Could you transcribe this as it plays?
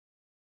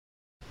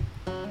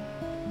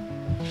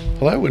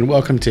Hello and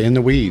welcome to In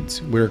the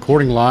Weeds. We're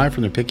recording live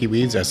from the Picky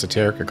Weeds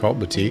Esoteric Occult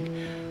Boutique,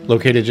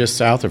 located just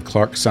south of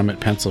Clark Summit,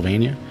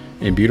 Pennsylvania,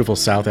 in beautiful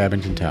South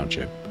Abington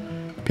Township.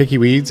 Picky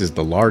Weeds is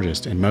the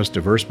largest and most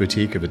diverse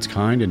boutique of its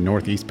kind in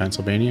Northeast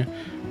Pennsylvania,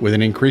 with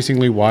an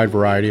increasingly wide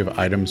variety of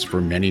items for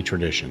many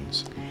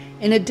traditions.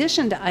 In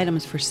addition to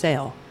items for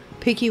sale,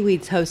 Picky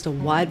Weeds hosts a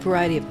wide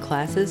variety of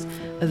classes,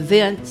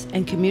 events,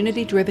 and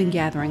community-driven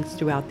gatherings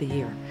throughout the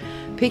year.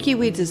 Picky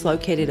Weeds is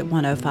located at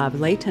 105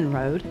 Layton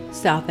Road,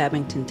 South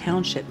Abington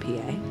Township,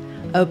 PA.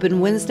 Open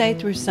Wednesday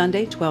through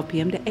Sunday, 12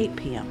 p.m. to 8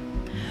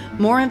 p.m.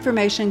 More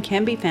information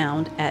can be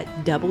found at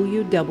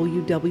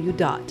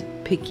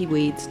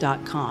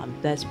www.pickyweeds.com.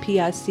 That's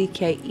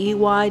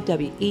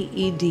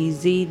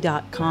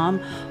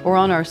PICKEYWEEDZ.com, or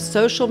on our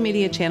social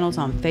media channels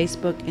on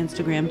Facebook,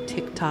 Instagram,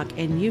 TikTok,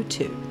 and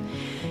YouTube.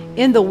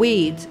 In the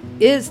Weeds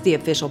is the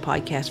official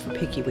podcast for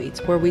Picky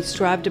Weeds, where we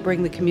strive to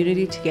bring the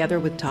community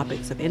together with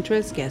topics of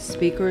interest, guest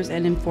speakers,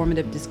 and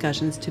informative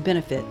discussions to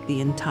benefit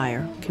the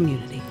entire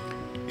community.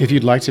 If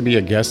you'd like to be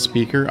a guest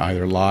speaker,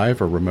 either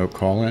live or remote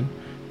call-in,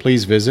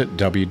 please visit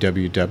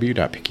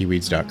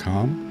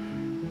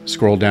www.pickyweeds.com.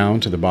 Scroll down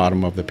to the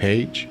bottom of the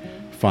page,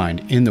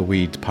 find In the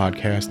Weeds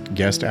podcast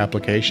guest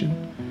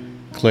application,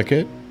 click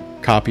it,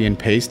 copy and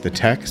paste the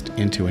text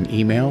into an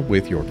email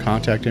with your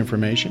contact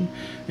information,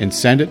 and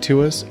send it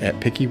to us at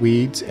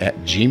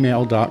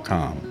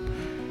pickyweeds@gmail.com.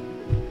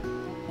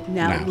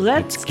 Now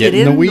let's get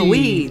in the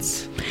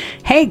weeds.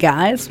 Hey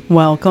guys,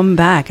 welcome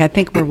back. I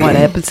think we're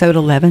episode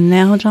 11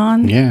 now,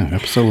 John? Yeah,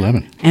 episode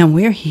 11. And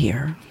we're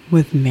here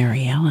with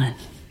Maryellen.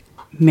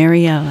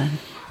 Maryellen.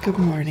 Good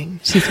morning.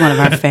 She's one of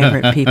our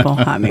favorite people.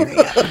 Hi,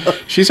 Maryellen.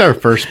 She's our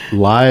first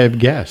live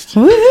guest.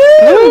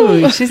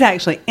 Woohoo! She's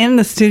actually in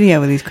the studio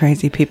with these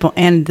crazy people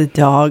and the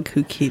dog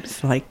who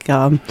keeps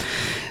doing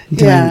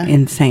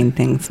insane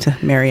things to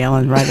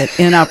Maryellen right at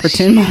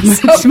inopportune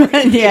moments.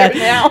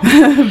 Yeah,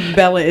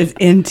 Bella is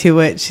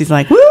into it. She's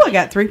like, "Woo! I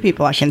got 3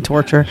 people I can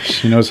torture."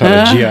 She knows how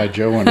to G.I.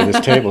 Joe under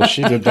this table.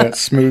 She did that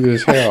smooth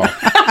as hell.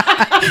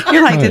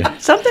 You're like, did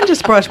something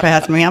just brush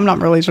past me? I'm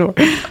not really sure.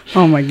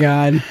 Oh my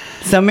God.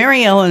 So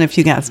Maryellen, if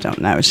you guys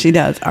don't know, she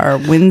does our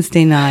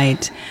Wednesday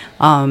night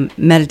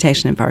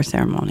meditation and fire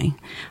ceremony.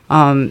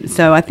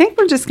 So I think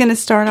we're just going to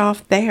start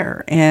off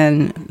there,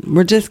 and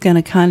we're just going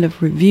to kind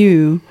of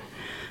review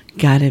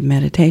guided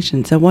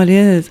meditation. So what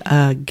is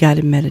a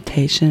guided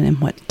meditation,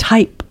 and what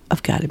type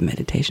of guided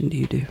meditation do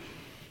you do?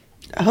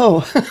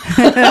 Oh.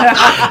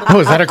 Oh,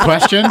 is that a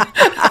question?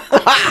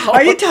 Wow.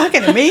 Are you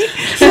talking to me?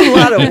 It's a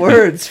lot of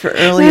words for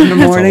early in the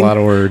morning. That's a lot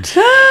of words.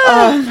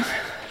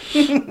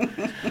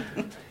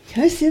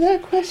 Can I see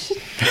that question?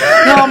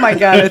 Oh my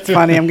God, it's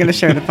funny. I'm going to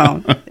share the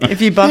phone.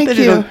 If you bump it,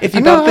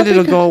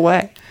 it'll go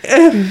away.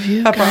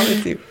 I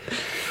promise you.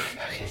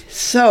 Okay.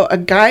 So a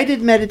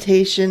guided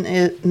meditation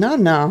is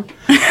no.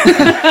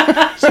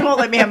 She won't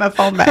let me have my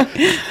phone back.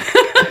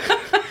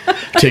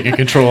 Taking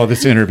control of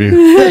this interview.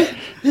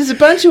 There's a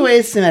bunch of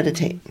ways to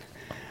meditate.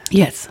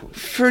 Yes.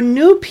 For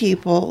new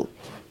people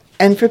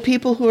and for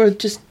people who are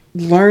just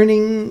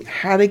learning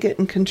how to get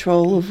in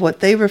control of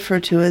what they refer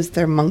to as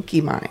their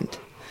monkey mind.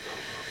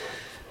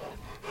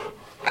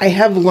 I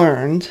have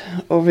learned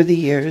over the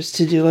years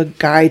to do a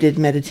guided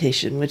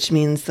meditation, which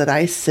means that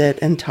I sit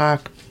and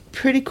talk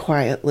pretty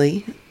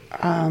quietly.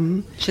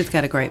 She's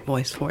got a great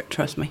voice for it,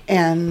 trust me.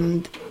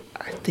 And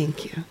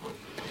thank you.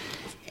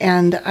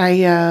 And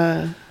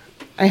I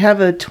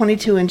have a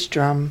 22-inch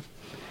drum,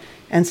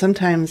 and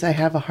sometimes I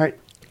have a heart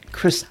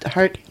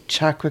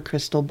chakra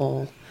crystal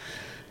bowl,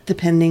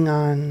 depending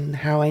on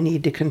how I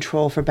need to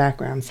control for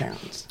background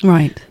sounds.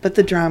 Right. But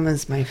the drum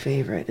is my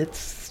favorite.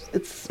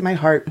 It's my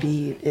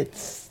heartbeat.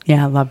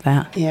 Yeah, I love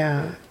that.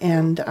 Yeah.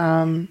 And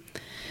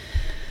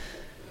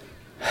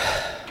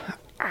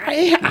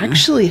I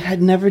actually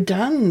had never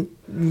done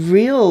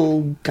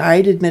real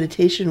guided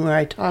meditation where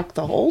I talk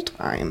the whole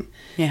time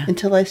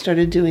until I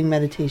started doing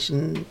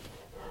meditation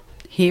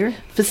here.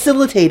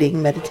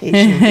 Facilitating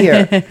meditation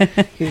here.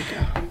 Here you go.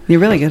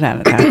 You're really good at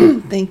it, though.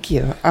 Thank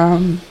you.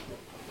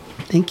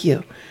 Thank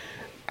you.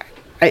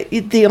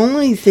 The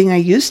only thing I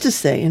used to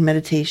say in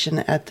meditation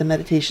at the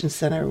meditation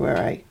center where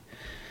I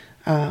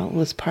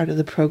was part of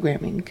the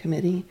programming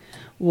committee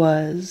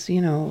was,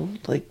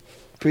 like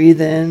breathe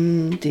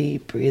in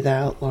deep, breathe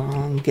out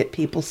long, get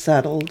people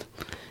settled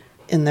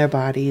in their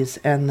bodies,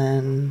 and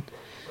then,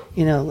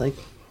 like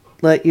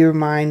let your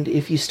mind,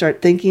 if you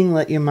start thinking,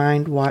 let your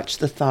mind watch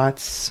the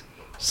thoughts.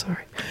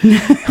 Sorry.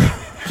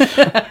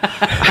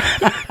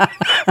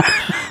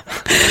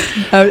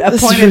 I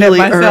pointed at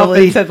myself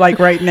and said, like,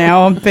 right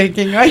now, I'm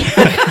thinking.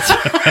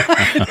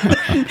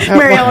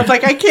 Maryllen's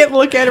like, I can't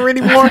look at her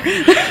anymore.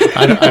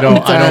 I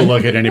don't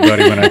look at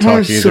anybody when I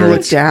talk either. Slow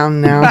it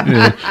down now.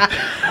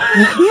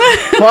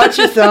 Watch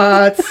your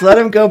thoughts. Let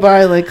them go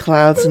by like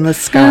clouds in the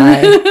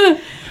sky.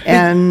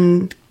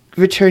 And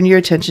return your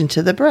attention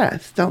to the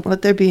breath. Don't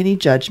let there be any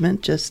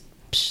judgment. Just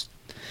psh.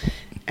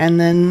 And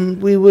then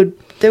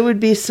there would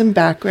be some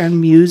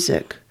background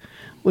music,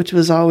 which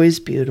was always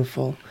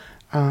beautiful.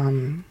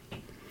 And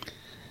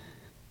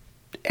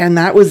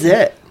that was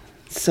it.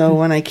 So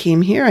when I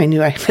came here, I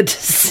knew I had to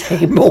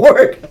say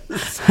more.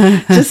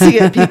 Just to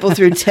get people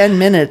through 10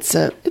 minutes.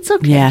 It's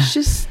okay. Yeah.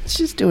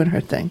 She's doing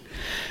her thing.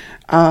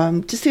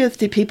 Just to get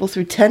the people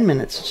through 10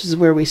 minutes, which is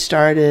where we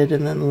started,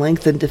 and then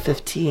lengthened to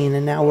 15,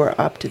 and now we're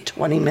up to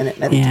 20-minute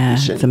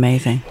meditation. Yeah, it's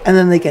amazing. And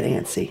then they get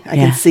antsy. I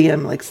can see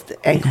them, like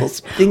the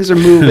ankles. Things are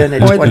moving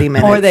at 20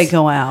 minutes. Or they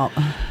go out.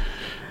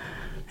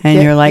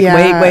 And you're like,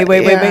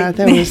 wait.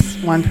 There was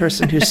one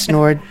person who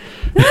snored.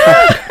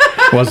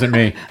 Wasn't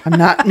me. I'm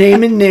not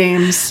naming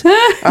names.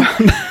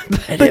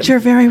 But you're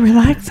very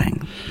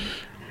relaxing.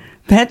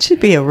 That should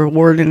be a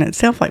reward in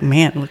itself. Like,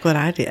 man, look what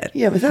I did.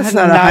 Yeah, but that's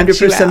not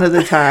 100% of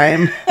the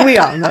time. We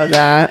all know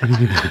that.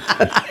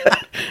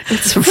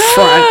 It's a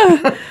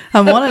front.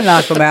 I want to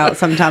knock them out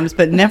sometimes,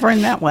 but never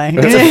in that way.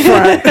 It's a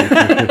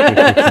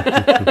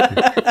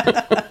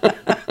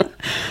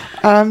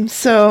front.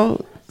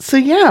 So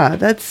yeah,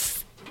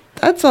 that's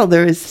all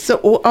there is.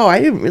 So, I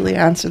didn't really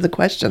answer the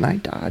question. I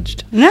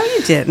dodged. No,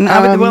 you didn't.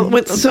 I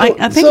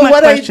think my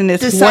question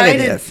is what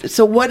it is.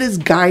 So what is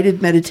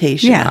guided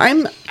meditation?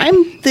 Yeah.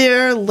 I'm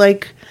there,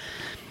 like,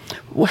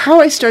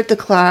 how I start the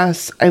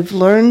class, I've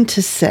learned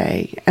to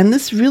say, and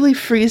this really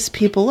frees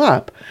people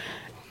up,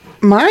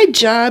 my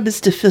job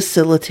is to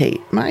facilitate.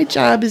 My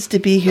job is to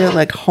be here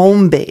like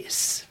home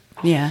base.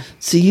 Yeah.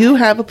 So you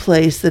have a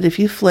place that if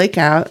you flake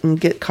out and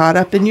get caught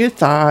up in your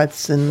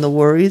thoughts and the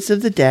worries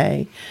of the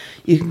day,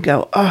 you can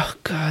go, oh,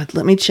 God,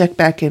 let me check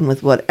back in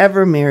with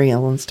whatever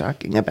Maryellen's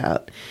talking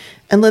about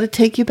and let it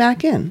take you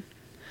back in.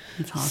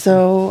 That's awesome.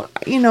 So,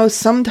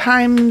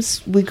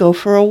 sometimes we go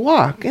for a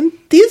walk. And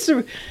these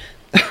are...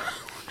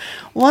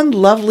 One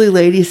lovely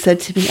lady said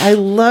to me, I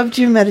loved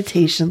your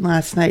meditation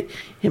last night.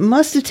 It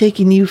must have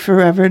taken you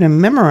forever to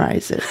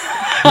memorize it.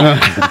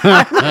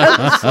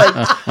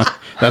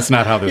 That's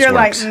not how this You're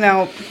works. like,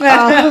 no.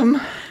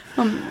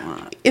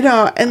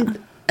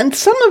 And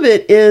some of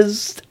it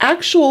is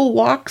actual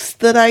walks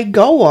that I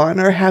go on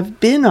or have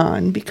been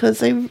on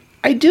because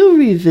I do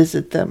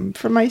revisit them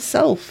for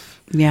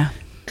myself. Yeah.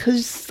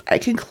 Because I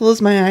can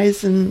close my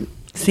eyes and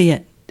see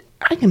it.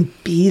 I can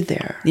be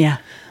there. Yeah.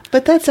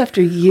 But that's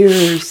after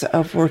years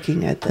of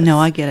working at this. No,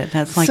 I get it.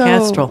 That's like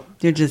astral.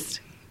 You're just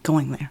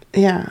going there.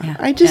 Yeah.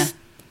 I just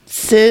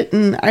sit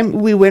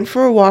and we went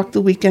for a walk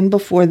the weekend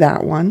before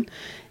that one.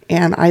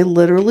 And I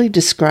literally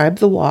described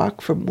the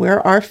walk from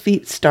where our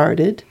feet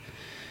started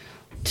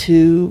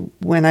to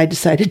when I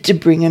decided to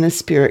bring in a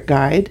spirit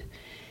guide.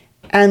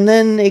 And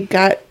then it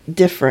got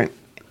different.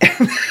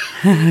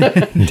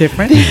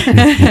 Different?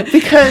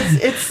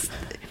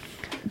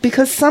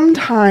 because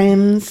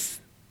sometimes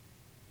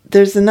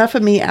there's enough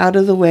of me out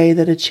of the way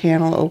that a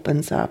channel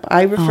opens up.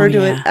 I refer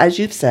to it, as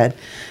you've said,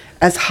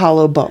 as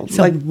hollow bone.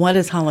 So what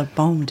does hollow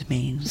boned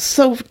mean?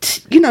 So,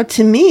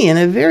 to me, in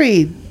a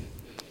very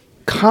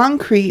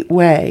concrete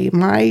way,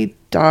 my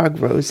dog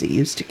Rosie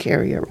used to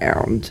carry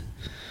around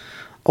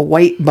a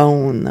white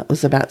bone that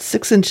was about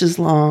 6 inches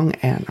long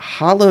and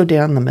hollow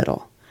down the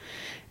middle.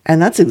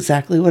 And that's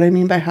exactly what I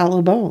mean by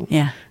hollow bone.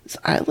 Yeah. So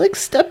I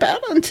step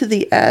out onto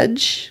the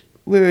edge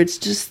where it's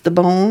just the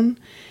bone,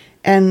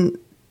 and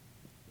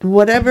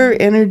whatever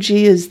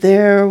energy is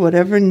there,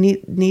 whatever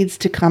needs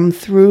to come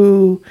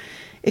through,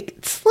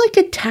 it's like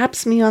it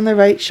taps me on the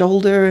right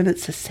shoulder and it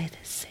says, say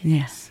this, say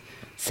this,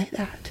 say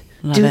that,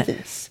 do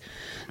this.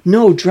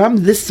 No,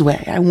 drum this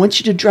way. I want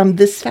you to drum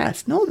this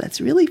fast. No,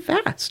 that's really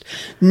fast.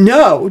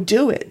 No,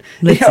 do it.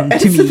 Listen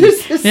to me.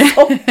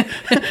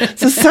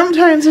 So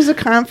sometimes there's a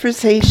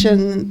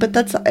conversation, but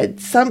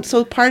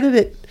so part of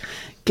it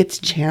gets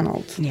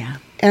channeled. Yeah.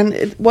 And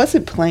it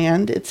wasn't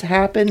planned. It's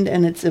happened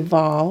and it's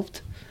evolved.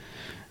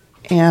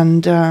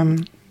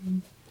 And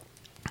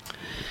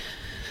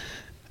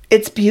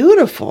it's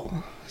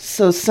beautiful.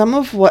 So some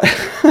of what...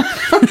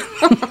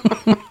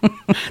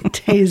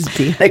 Days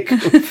being a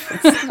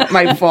goof. It's not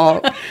my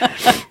fault.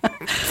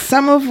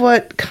 Some of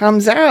what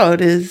comes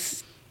out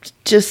is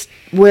just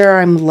where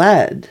I'm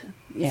led.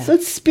 Yeah. So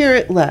it's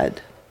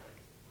spirit-led.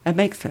 That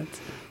makes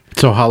sense.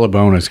 So hollow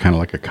bone is kind of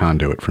like a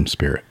conduit from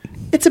spirit.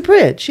 It's a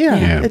bridge, yeah.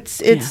 Yeah.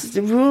 It's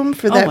room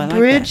for that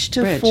bridge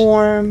to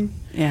form.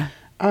 Yeah.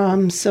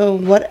 So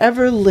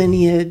whatever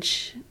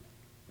lineage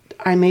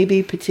I may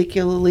be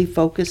particularly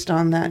focused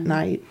on that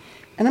night,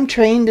 and I'm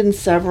trained in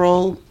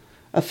several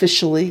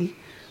officially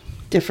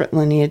different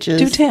lineages.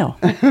 Do tell.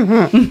 You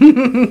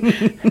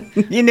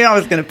knew I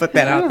was going to put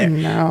that out there.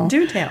 No.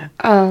 Do tell.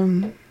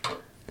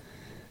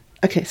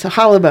 Okay, so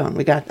hollow bone,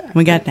 we got that.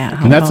 We got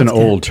that. And that's an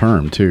old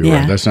term, too.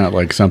 Yeah. Right? That's not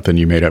like something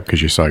you made up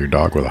because you saw your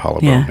dog with a hollow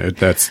Yeah. bone.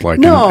 That's like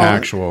an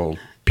actual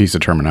piece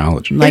of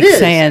terminology. Like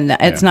saying,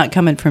 it's not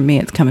coming from me,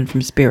 it's coming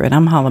from spirit.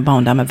 I'm hollow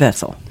boned, I'm a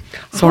vessel.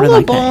 Sort hollow of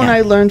like bone that,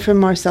 I learned from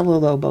Marcelo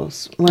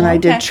Lobos when I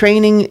did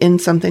training in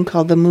something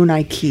called the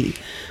Munai Ki,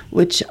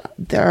 which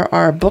there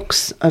are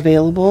books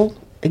available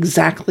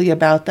exactly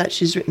about that.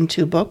 She's written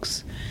 2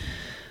 books.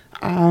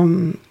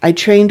 I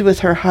trained with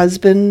her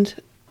husband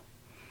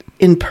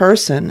in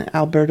person,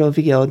 Alberto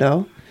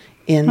Villoldo.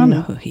 I don't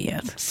know who he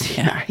is.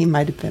 Yeah, he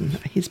might have been.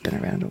 He's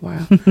been around a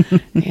while.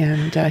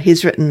 And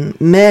he's written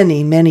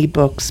many, many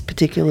books,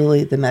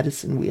 particularly The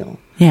Medicine Wheel.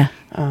 Yeah.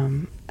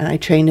 And I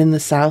trained in the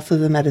south of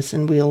the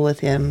medicine wheel with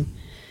him.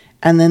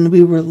 And then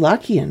we were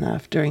lucky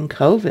enough during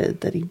COVID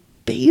that he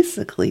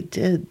basically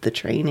did the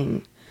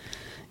training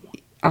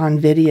on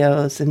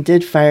videos and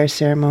did fire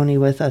ceremony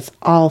with us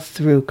all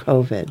through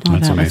COVID. Oh,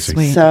 That's that was amazing.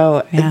 sweet.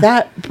 So Yeah.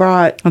 that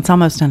brought, It's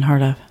almost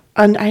unheard of.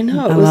 and I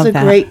know, I it was love a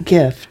that. great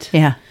gift.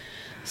 Yeah.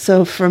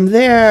 So from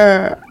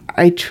there,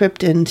 I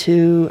tripped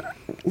into,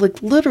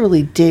 like,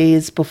 literally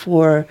days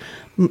before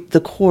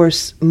the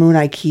course Moon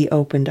Reiki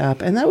opened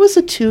up. And that was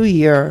a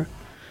 2-year.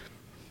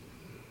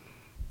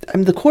 I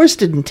mean, the course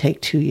didn't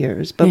take 2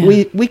 years, but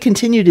Yeah. we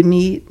continued to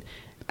meet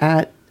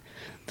at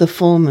the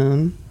full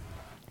moon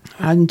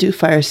and do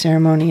fire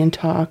ceremony and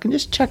talk and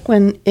just check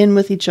in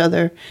with each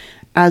other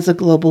as a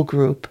global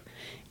group.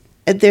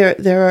 And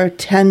there are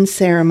 10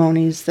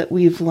 ceremonies that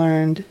we've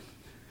learned.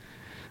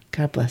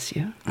 God bless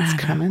you. It's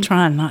coming. I'm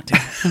trying not to.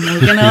 I'm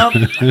waking up.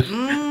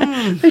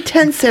 There are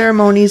 10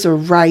 ceremonies or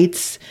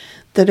rites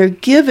that are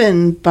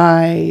given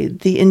by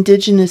the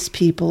indigenous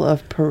people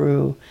of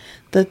Peru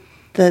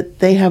that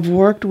they have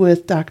worked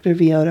with Dr.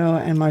 Vioto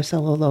and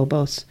Marcelo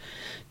Lobos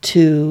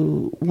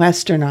to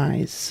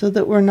westernize so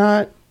that we're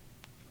not,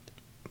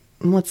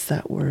 what's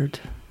that word?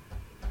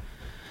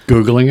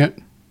 Googling it?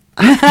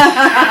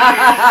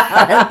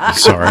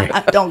 Sorry.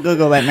 Don't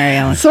Google that,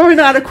 Maryellen. So we're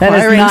not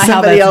acquiring not how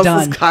somebody that's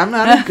else's. done. I'm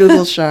not a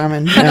Google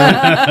shaman. No,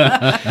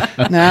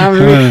 I know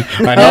one.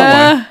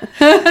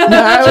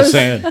 no, I Just was,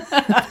 saying.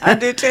 I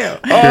do too. Here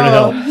to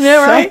help.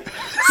 Yeah, right.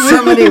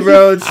 so many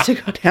roads to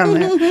go down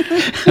there.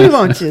 We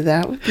won't do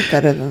that. We'd be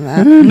better than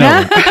that.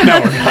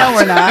 No,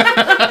 we're not.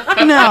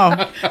 No, we're not.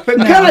 No. We're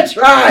gonna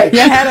try. You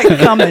had it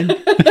coming.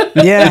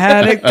 You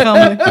had it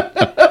coming.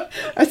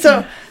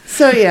 So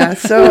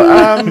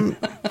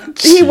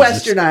he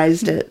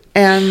westernized it,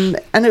 and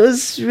it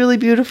was really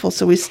beautiful.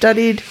 So we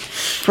studied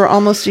for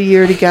almost a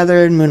year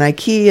together in Moon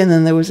Reiki, and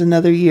then there was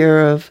another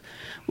year of,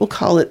 we'll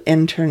call it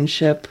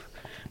internship,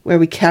 where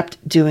we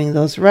kept doing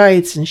those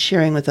rites and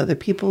sharing with other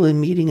people and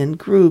meeting in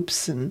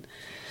groups. And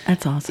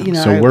That's awesome. You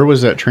know, So where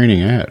was that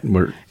training at?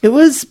 Where? it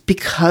was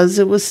because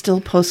it was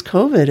still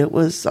post-COVID. It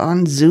was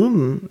on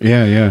Zoom.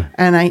 Yeah.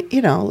 And I,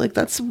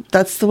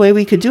 that's the way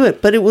we could do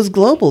it. But it was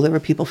global. There were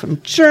people from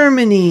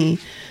Germany,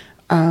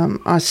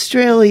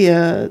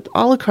 Australia,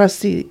 all across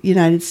the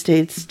United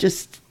States,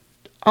 just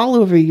all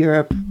over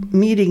Europe,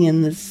 meeting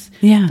in this.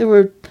 Yeah. There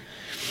were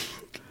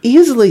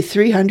easily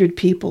 300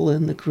 people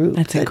in the group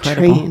That's that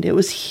incredible. trained. It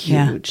was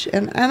Yeah. huge.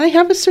 And I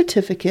have a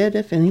certificate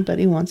if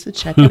anybody wants to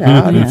check it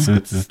out. Yeah.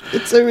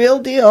 It's a real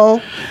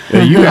deal.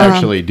 You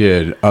actually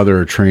did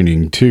other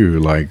training too,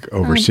 like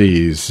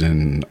overseas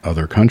in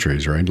other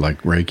countries, right?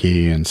 Like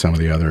Reiki and some of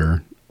the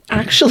other.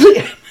 Actually,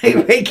 my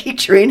Reiki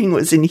training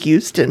was in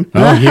Houston.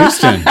 Oh,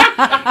 Houston,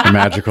 the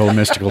magical,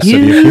 mystical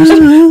city of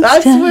Houston.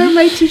 That's where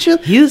my teacher.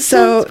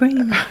 So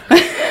Scream.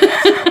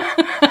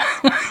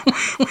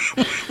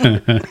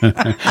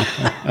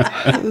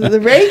 the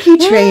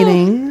Reiki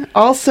training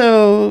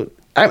also,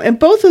 and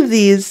both of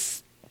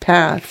these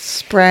paths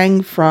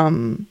sprang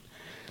from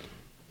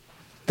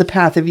the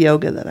path of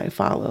yoga that I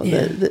follow.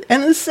 Yeah.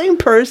 And the same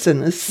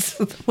person is,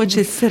 Which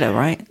is Siddha,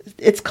 right?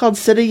 it's called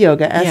Siddha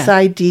Yoga, Yeah.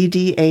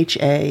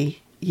 Siddha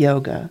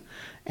Yoga.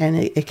 And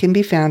it can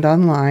be found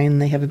online.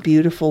 They have a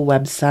beautiful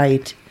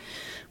website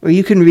where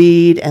you can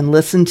read and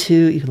listen to.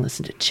 You can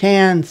listen to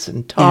chants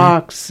and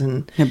talks,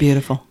 and They're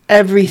beautiful.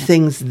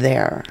 everything's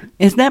there.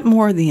 Is that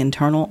more the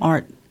internal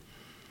art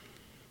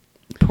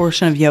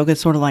portion of yoga,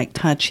 sort of like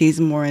Tai Chi's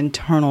more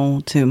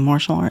internal to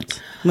martial arts?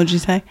 Would you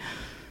say?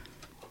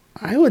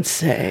 I would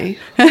say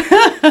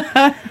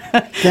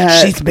that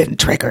She's been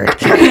triggered.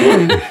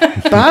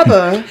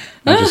 Baba,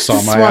 I just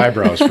saw my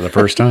eyebrows for the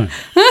first time.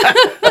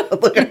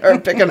 look at her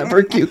picking up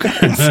her cue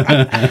cards.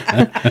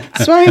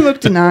 Swami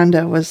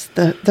Muktananda was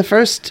the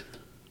first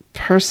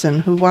person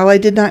who, while I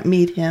did not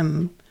meet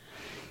him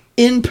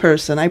in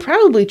person, I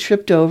probably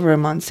tripped over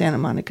him on Santa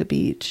Monica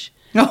Beach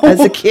as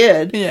a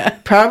kid. Yeah.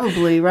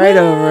 Probably right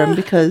over him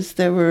because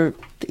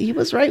he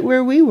was right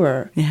where we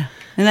were. Yeah.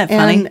 Isn't that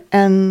funny?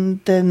 And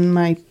then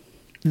my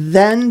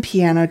then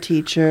piano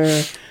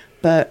teacher,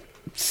 but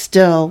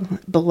still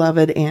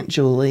beloved Aunt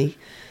Julie,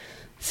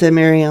 said,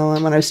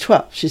 Maryellen, when I was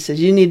 12, she said,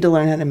 you need to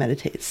learn how to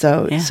meditate.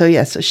 So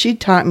she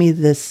taught me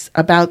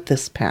about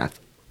this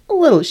path a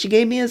little. She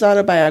gave me his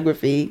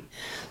autobiography.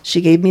 She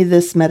gave me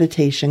this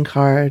meditation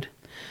card,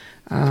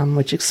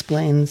 which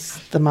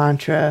explains the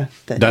mantra.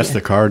 That's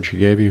the card she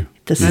gave you?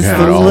 This You is had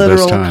the it all this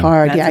literal time.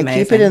 card. That's I keep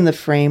amazing. it in the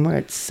frame where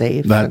it's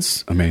safe.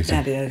 That's amazing.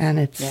 That is. And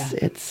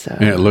Yeah.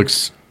 And it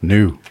looks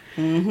new.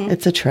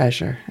 it's a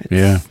treasure.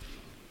 Yeah.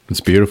 It's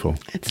beautiful.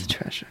 It's a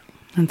treasure.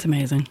 That's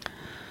amazing.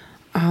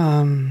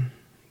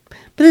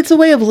 But it's a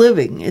way of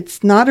living.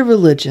 It's not a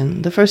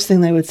religion. The first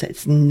thing they would say,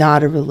 it's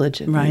not a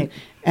religion. Right.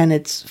 And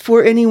it's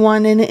for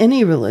anyone in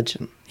any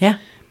religion. Yeah.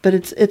 But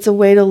it's a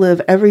way to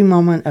live every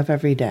moment of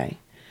every day.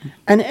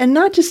 And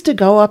not just to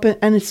go up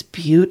and it's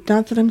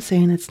not that I'm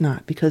saying it's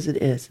not, because it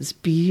is. It's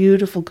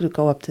beautiful to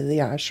go up to the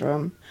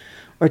ashram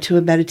or to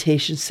a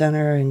meditation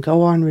center and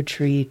go on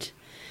retreat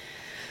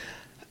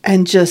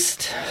and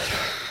just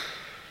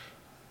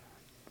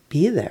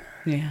be there.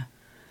 Yeah.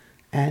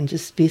 And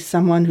just be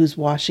someone who's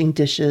washing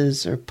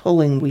dishes or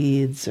pulling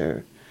weeds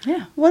or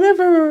Yeah.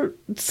 whatever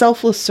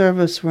selfless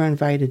service we're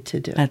invited to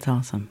do. That's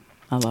awesome.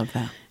 I love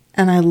that.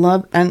 And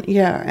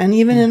and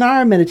even in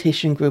our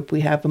meditation group,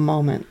 we have a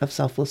moment of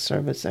selfless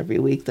service every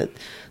week that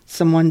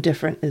someone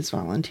different is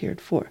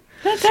volunteered for.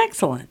 That's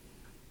excellent.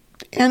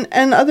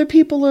 And other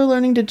people are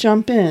learning to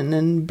jump in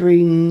and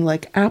bring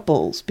like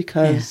apples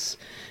because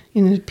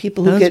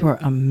people who Those were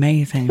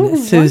amazing that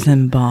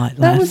Susan bought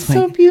that last was week.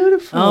 so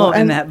beautiful. Oh,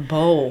 and that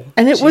bowl.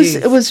 And it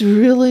Jeez. was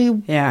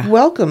really Yeah.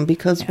 welcome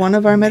because one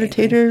of our amazing.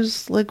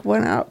 meditators like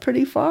went out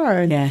pretty far.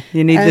 And, Yeah,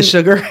 you need the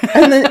sugar.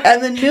 and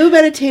the new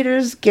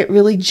meditators get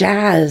really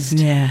jazzed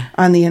Yeah.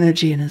 on the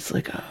energy, and it's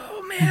like,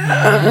 oh man,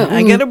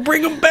 I gotta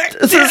bring them back.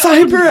 this is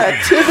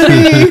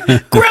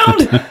hyperactivity.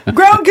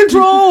 Ground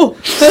control.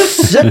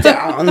 Sit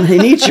down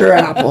and eat your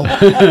apple.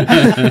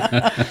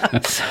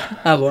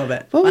 I love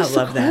it. What was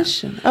I love the that.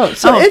 question?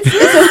 It's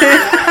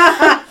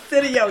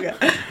City yoga.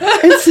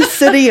 it's a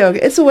city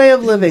yoga. It's a way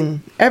of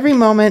living every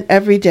moment,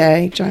 every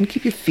day. John,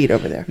 keep your feet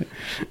over there.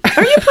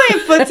 Are you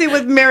playing footsie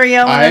with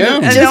Maryellen? I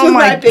am. And, Just oh with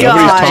my my big God.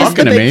 Nobody's Just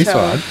talking the to big me, so toe.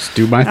 I just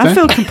do my I thing.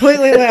 feel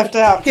completely left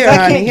out. Here,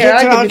 honey. Here,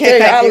 I give you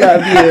a I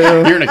love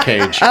you. You're in a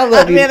cage. I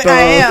love you both.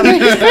 I am.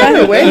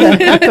 Get away the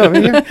heck over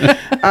here.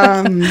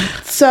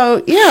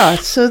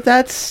 So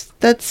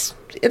that's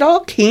it.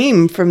 All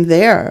came from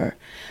there.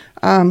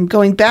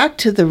 Going back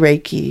to the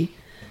Reiki,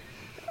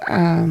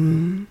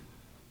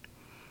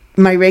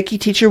 my Reiki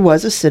teacher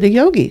was a Siddha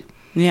yogi.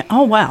 Yeah.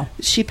 Oh, wow.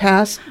 She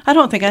passed I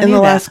don't think I in knew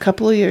the that. last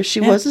couple of years.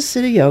 She was a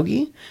Siddha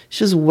yogi.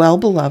 She was well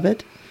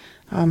beloved.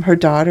 Her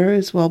daughter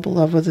is well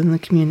beloved in the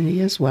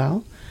community as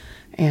well,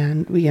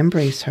 and we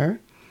embrace her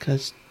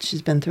because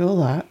she's been through a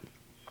lot.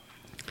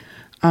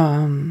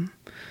 The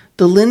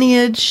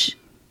lineage,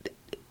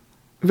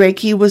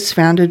 Reiki was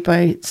founded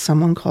by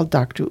someone called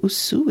Dr.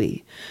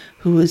 Usui,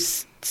 who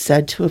was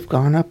said to have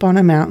gone up on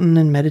a mountain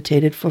and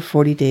meditated for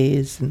 40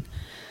 days and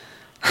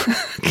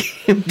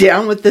came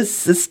down with this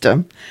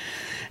system.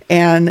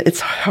 And it's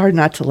hard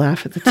not to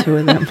laugh at the two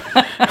of them.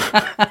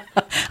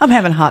 I'm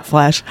having a hot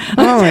flash.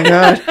 Oh, my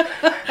God.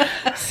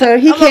 So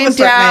he I'm of came a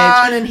certain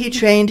down and he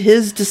trained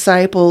his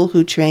disciple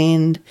who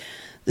trained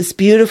this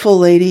beautiful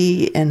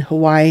lady in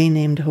Hawaii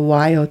named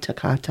Hawaii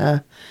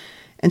Takata.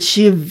 And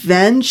she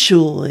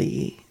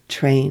eventually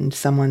trained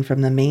someone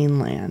from the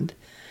mainland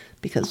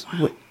because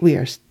we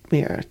are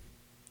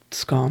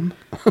scum.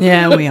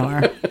 Yeah, we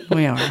are.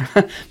 We are.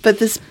 But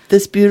this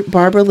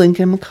Barbara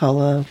Lincoln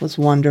McCullough was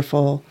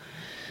wonderful.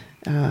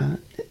 Mrs.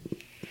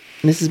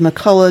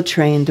 McCullough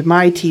trained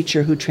my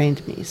teacher who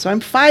trained me. So I'm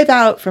 5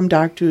 out from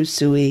Dr.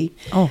 Usui.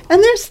 Oh.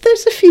 And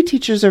there's a few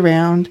teachers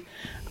around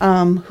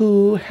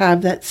who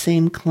have that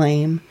same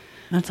claim.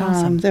 That's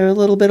awesome. They're a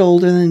little bit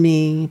older than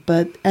me,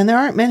 and there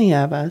aren't many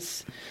of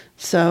us.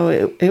 So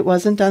it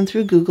wasn't done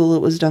through Google. It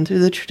was done through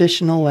the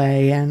traditional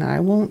way. And I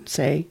won't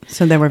say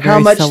So they were very how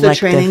much the selective.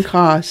 training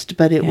cost,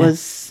 but it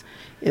was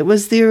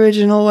the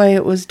original way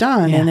it was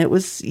done. Yeah. And it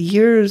was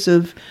years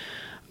of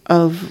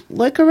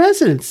like a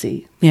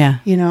residency. Yeah.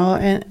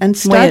 And Way it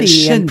study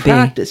should and be.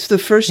 practice. The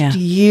first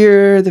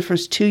year, the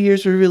first 2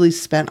 years were really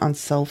spent on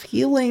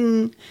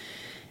self-healing.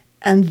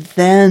 And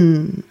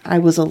then I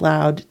was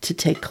allowed to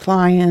take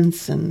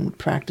clients and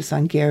practice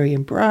on Gary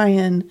and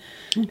Brian.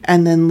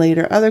 And then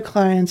later other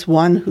clients,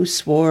 one who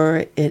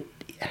swore it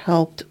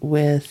helped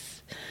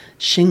with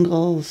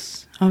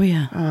shingles. Oh,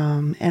 yeah.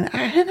 And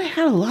I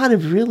had a lot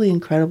of really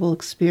incredible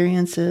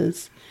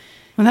experiences.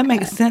 Well, that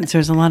makes sense.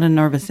 There's a lot of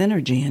nervous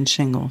energy in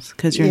shingles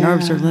because your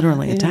nerves are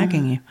literally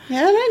attacking you.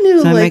 Yeah, and I knew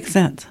So that makes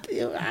sense.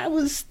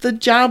 The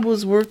job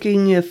was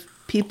working if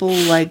people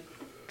like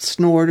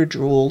snored or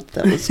drooled.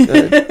 That was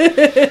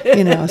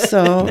good.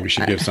 So We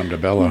should give some to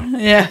Bella.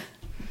 Yeah.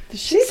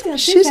 she's out.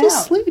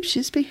 asleep.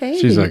 She's behaving.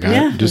 She's like, I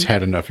Yeah. just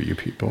had enough of you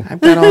people. I've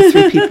got all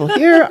 3 people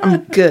here.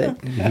 I'm good.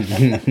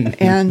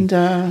 And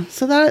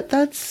so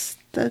that's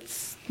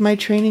my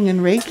training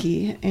in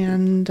Reiki,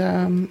 and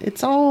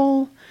it's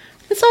all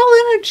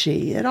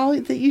energy.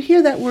 You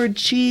hear that word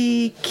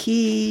chi,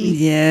 ki.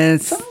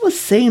 Yes. It's all the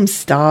same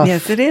stuff.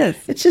 Yes, it is.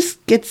 It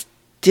just gets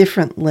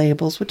different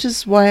labels, which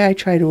is why I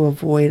try to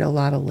avoid a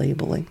lot of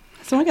labeling.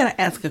 So I got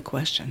to ask a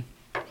question.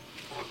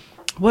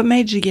 What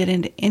made you get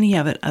into any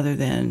of it other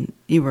than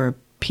you were a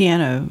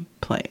piano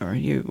player, or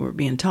you were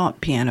being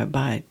taught piano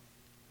by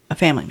a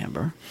family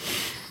member?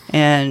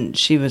 And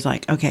she was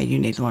like, okay, you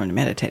need to learn to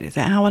meditate. Is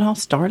that how it all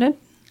started?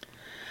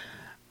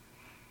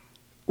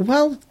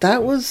 Well,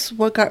 that was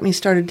what got me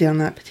started down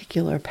that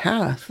particular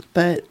path.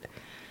 But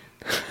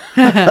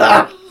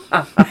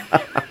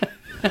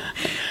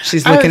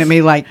She's looking at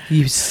me like,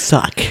 you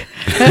suck.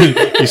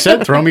 You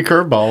said throw me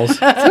curveballs.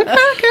 go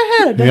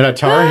ahead. You got a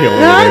Tar Heel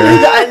over No,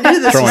 there. I knew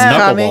this Throwing was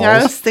coming. I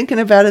knuckleballs. was thinking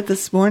about it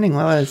this morning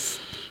while I was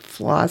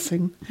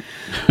flossing.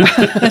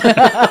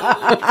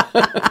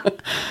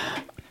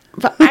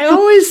 But I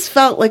always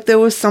felt like there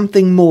was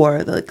something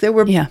more. Like there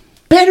were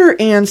better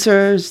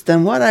answers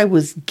than what I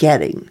was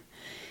getting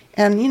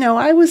And,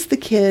 I was the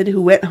kid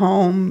who went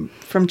home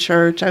from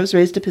church. I was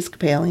raised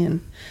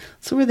Episcopalian.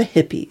 So we're the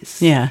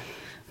hippies. Yeah.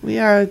 We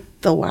are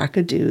the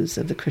wackadoos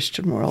of the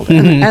Christian world.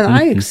 And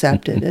I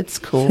accept it. It's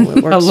cool.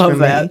 It works I love for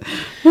that.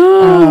 Me.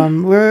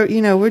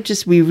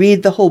 We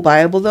read the whole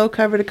Bible, though,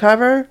 cover to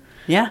cover.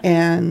 Yeah.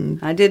 And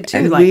I did too,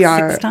 and like we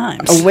are 6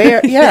 times.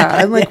 aware.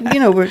 Yeah. And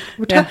we're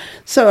Yeah.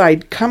 So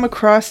I'd come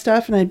across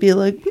stuff and I'd be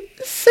like,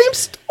 same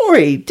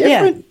story,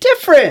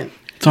 different.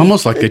 It's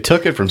almost like they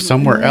took it from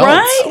somewhere else.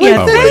 Right? Like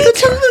Yeah, they're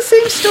telling the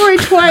same story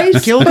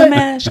twice.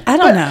 Gilgamesh. I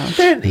don't know.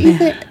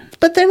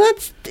 But they're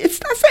not. It's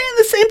not saying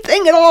the same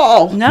thing at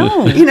all.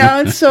 No.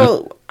 And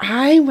so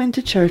I went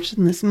to church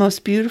in this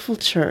most beautiful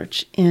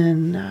church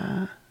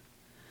in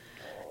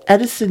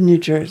Edison, New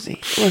Jersey.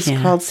 It was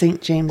called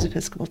St. James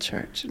Episcopal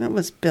Church, and it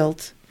was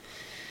built.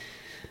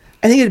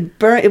 I think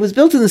it was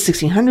built in the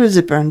 1600s.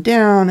 It burned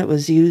down. It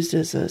was used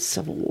as a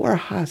Civil War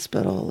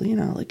hospital.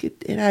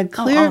 It had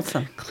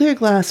clear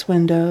glass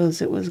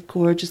windows. It was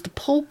gorgeous. The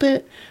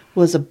pulpit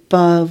was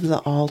above the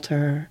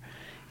altar.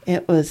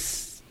 It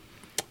was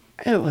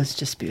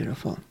just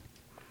beautiful.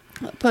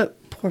 But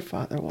poor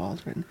Father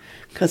Waldron,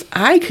 because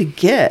I could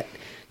get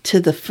to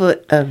the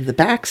foot of the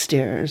back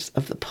stairs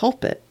of the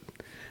pulpit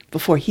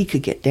before he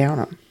could get down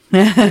them.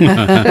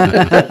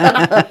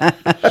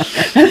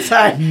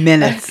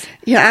 Minutes.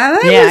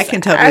 I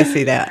can totally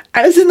see that.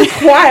 I was in the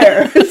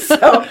choir,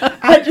 so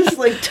I just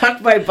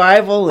tuck my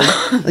Bible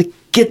and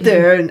get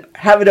there and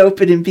have it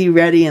open and be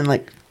ready and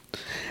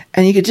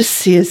you could just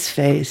see his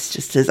face,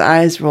 just his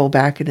eyes roll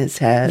back in his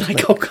head.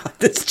 Oh God,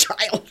 this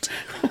child.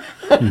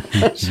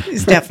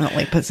 She's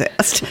definitely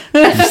possessed.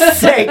 For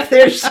sake,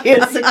 there she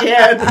is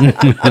again.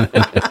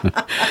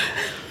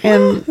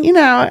 And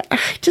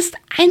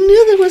I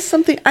knew there was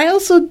something. I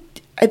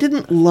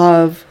didn't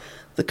love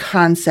the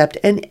concept,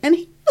 and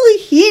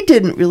he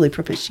didn't really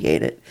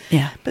propitiate it.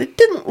 Yeah, but I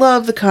didn't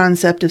love the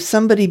concept of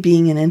somebody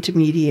being an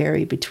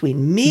intermediary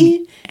between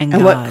me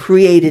and what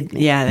created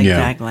me. Yeah,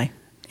 exactly.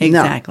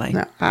 Exactly.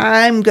 No,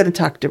 I'm going to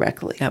talk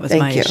directly. That was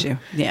Thank my you. issue.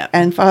 Yeah.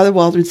 And Father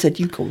Waldron said,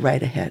 "You go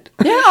right ahead."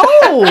 Yeah.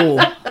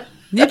 Oh,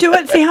 you do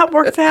it. See how it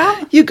works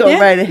out. You go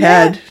right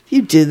ahead. Yeah.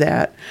 You do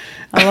that.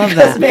 I love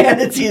that. Man,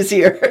 it's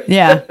easier.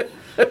 Yeah.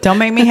 Don't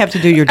make me have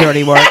to do your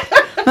dirty work.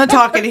 I'm not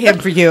talking to him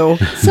for you.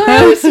 So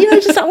I was,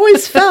 just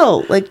always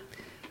felt like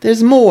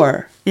there's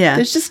more. Yeah.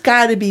 There's just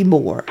got to be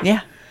more.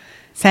 Yeah.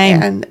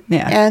 Same.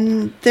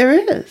 And there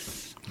is.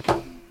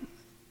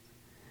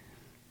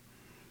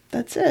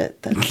 That's it.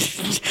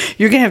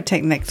 You're going to have to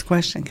take the next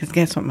question, because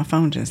guess what my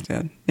phone just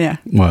did? Yeah.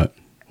 What?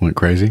 Went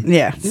crazy?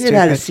 Yeah. It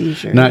had a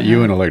seizure. Not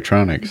you and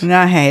electronics. No,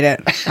 I hate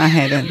it.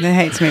 It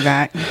hates me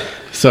back.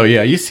 So,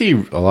 you see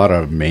a lot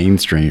of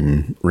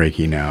mainstream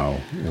Reiki now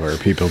where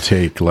people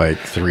take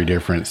 3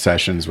 different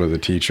sessions with a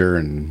teacher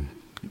and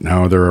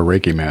now they're a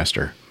Reiki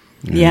master.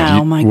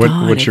 Yeah, oh my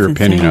God. What's your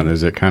opinion insane. on it?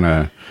 Does it kind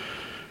of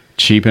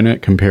cheapen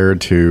it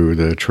compared to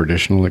the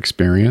traditional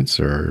experience,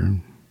 or...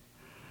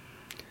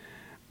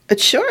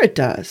 Sure, it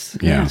does.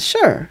 Yeah.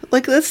 Sure.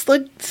 That's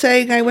like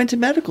saying I went to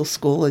medical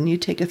school and you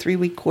take a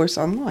 3-week course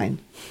online.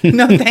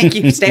 No, thank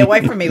you. Stay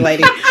away from me,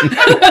 lady.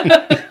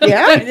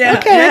 Yeah? Yeah.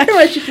 Okay, I can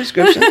write you a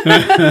prescription.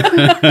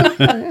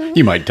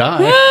 You might die.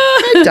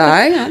 I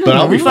die. But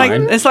I'll be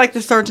fine. It's like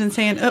the surgeon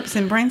saying, oops,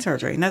 in brain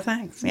surgery. No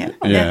thanks. Yeah.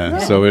 Yeah.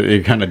 So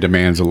it kind of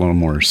demands a little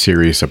more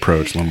serious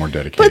approach, a little more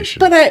dedication.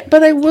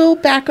 But I will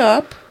back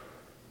up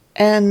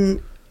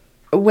and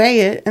weigh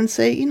it and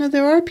say,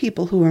 there are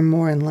people who are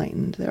more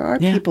enlightened. There are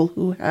people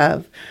who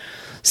have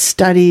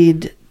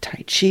studied Tai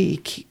Chi,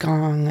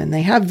 Qigong, and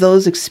they have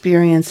those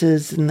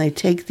experiences, and they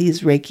take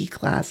these Reiki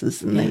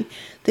classes, and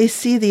they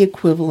see the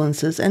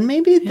equivalences, and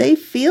maybe they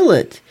feel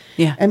it.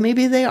 Yeah. And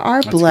maybe they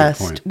are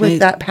blessed with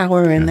that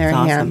power in their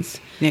hands.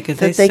 Yeah, because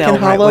that they can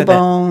hollow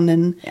bone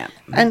and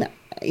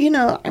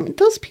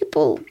those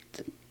people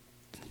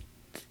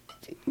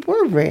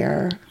were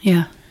rare.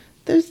 Yeah.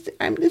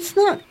 It's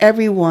not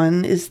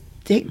everyone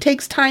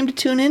takes time to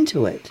tune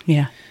into it.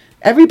 Yeah.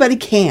 Everybody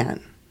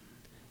can.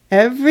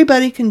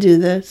 Everybody can do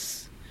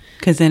this.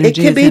 Because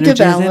energy it can be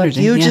developed.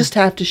 Energy. You just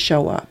have to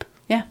show up.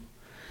 Yeah.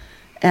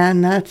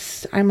 And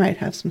I might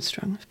have some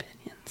strong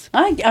opinions.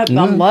 I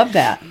love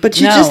that. But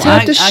you just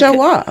have to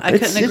show up. I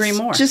couldn't agree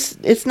more.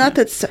 It's not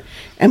that.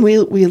 And we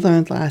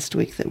learned last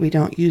week that we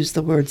don't use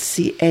the word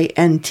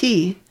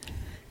C-A-N-T.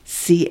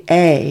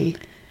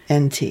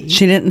 C-A-N-T.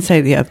 She didn't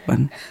say the other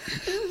one.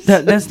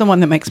 That's the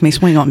one that makes me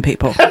swing on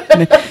people.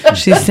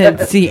 She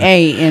said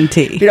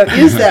C-A-N-T. You don't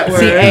use that word.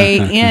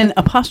 C-A-N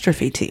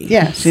apostrophe T.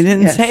 Yes. She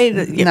didn't say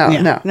that. No.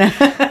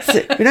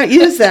 So we don't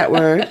use that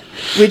word.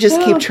 We just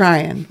keep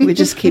trying. We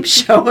just keep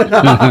showing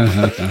up.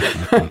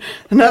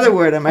 Another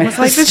word I might was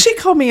like, did she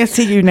call me a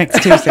see you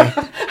next Tuesday?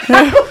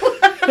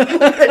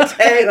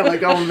 And I'm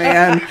like, oh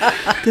man,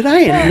 did I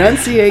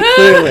enunciate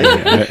clearly?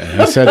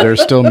 I said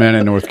there's still men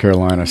in North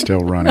Carolina still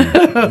running.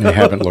 They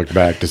haven't looked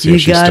back to see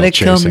if she's still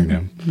chasing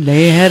them.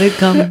 They had it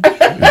coming. They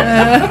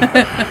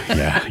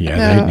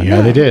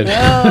did.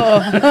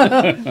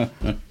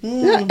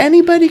 Yeah,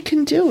 anybody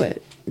can do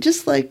it.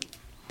 Just like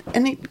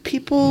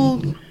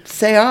people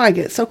say, "Oh, I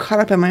get so caught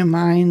up in my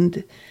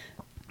mind,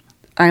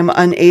 I'm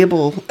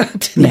unable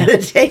to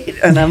meditate."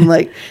 And I'm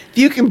like, if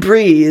you can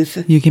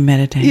breathe, You can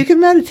meditate. you can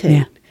meditate.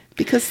 Yeah.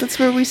 Because that's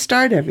where we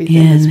start everything,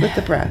 is with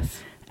the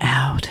breath.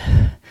 Out.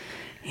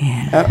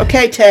 Yeah.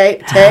 Okay,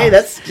 Tay,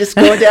 that's just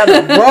going down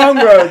the wrong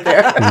road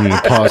there.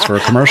 Pause for a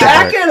commercial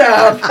Back break. it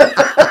up.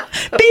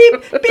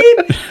 Beep, beep,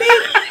 beep.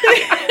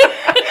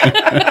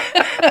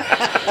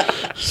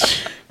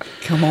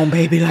 Come on,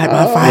 baby, light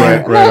my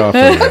fire. Right off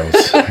the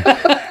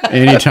rails.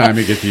 Anytime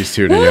you get these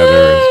two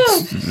together,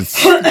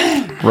 it's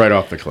right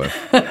off the cliff.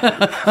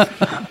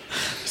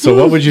 So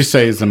what would you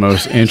say is the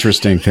most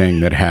interesting thing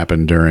that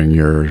happened during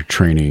your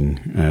training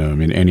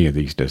in any of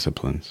these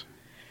disciplines?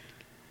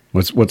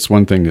 What's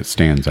one thing that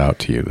stands out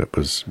to you that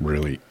was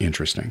really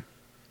interesting?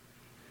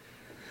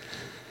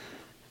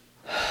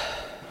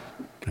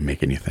 I'm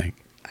making you think.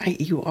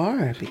 You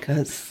are,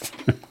 because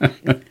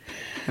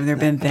Have there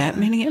been that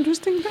many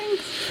interesting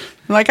things?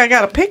 Like I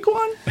got to pick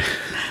one?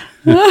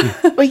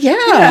 well, yeah.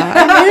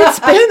 I mean, it's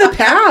been a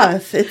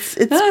path. It's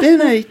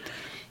been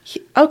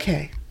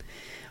okay.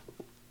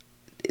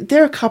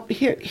 There are a couple.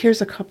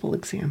 Here's a couple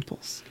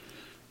examples.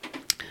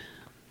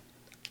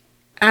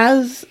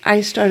 As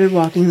I started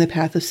walking the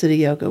path of Siddha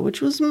Yoga,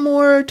 which was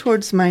more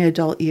towards my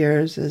adult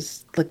years,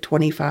 as like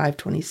 25,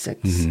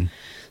 26. Mm-hmm.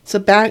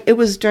 So it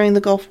was during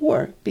the Gulf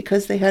War,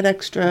 because they had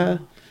extra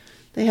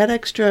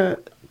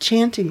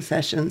chanting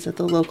sessions at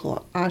the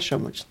local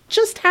ashram, which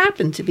just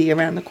happened to be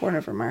around the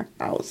corner from our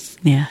house.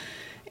 Yeah.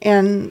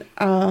 And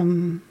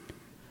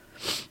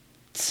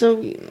so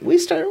we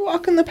started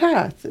walking the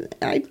path.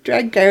 I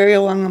dragged Gary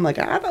along. I'm like,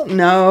 I don't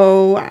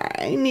know.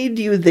 I need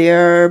you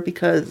there,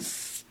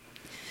 because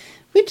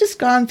we'd just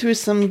gone through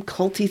some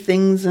culty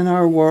things in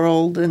our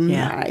world, and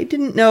I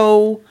didn't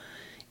know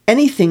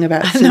anything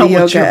about Siddha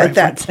Yoga at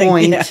that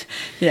point.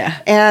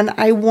 Yeah. And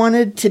I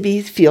wanted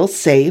to feel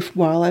safe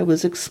while I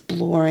was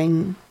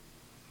exploring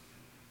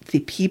the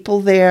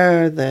people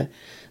there, the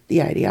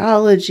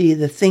ideology,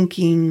 the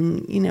thinking.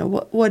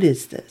 What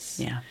is this?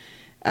 Yeah.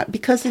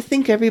 Because I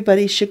think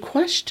everybody should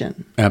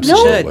question.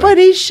 Absolutely.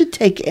 Nobody should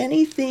take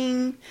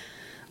anything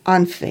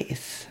on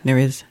faith. There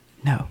is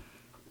no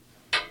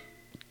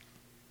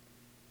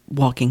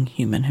walking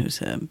human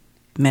who's a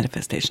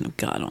manifestation of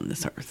God on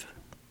this earth,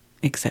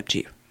 except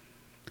you.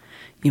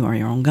 You are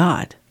your own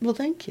God. Well,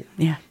 thank you.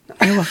 Yeah.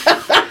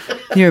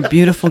 You're a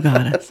beautiful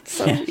goddess.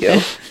 So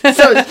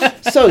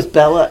is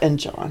Bella and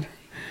John.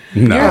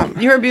 No.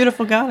 You're a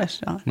beautiful goddess,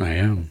 John. I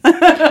am.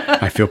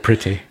 I feel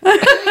pretty.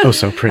 Oh,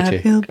 so pretty.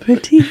 I feel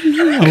pretty.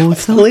 Oh,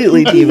 so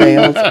Completely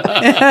derailed.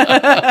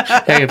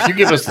 Hey, if you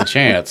give us the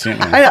chance, All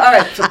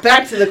right, so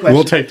back to the question.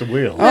 we'll take the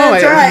wheel. Oh,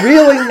 That's my right.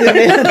 reeling them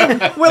in.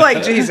 We're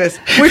like Jesus.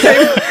 We take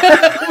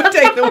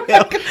the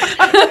wheel.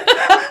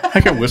 I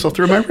can whistle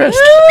through my wrist.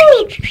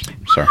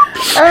 Sorry.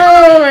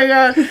 Oh, my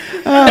God.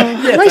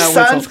 My I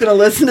son's going to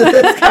listen to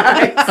this,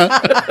 guys.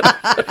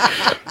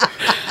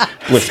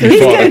 Listening He's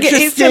father.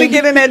 going to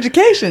get an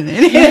education.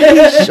 He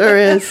sure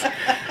is.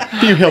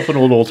 You help an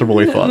old older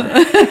boy father.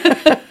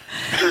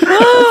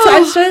 So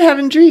I started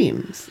having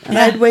dreams. And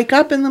I'd wake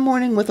up in the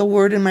morning with a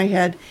word in my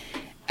head.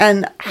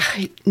 And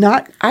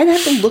I'd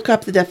have to look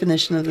up the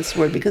definition of this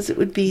word, because it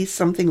would be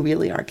something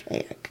really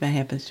archaic. That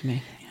happens to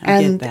me.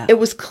 And get that. it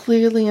was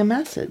clearly a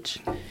message.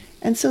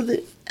 And so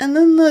then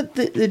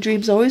the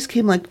dreams always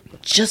came like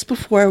just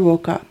before I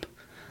woke up,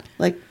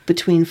 like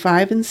between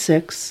 5 and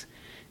 6,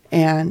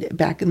 and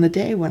back in the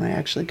day when I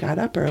actually got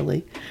up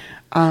early.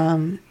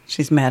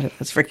 She's mad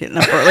at us for getting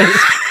up early.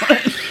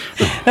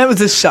 That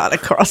was a shot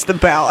across the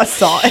bow. I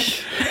saw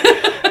it.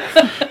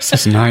 This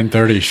is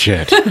 9:30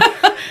 shit.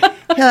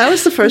 Yeah, that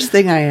was the first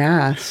thing I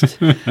asked.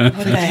 What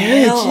the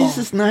hell?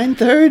 Jesus,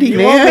 9:30, You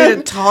man. want me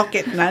to talk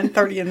at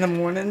 9:30 in the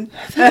morning?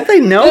 Don't they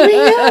know me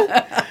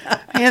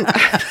yet? Man,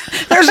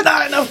 There's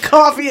not enough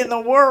coffee in the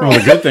world. Well,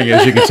 the good thing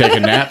is you can take a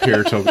nap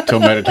here till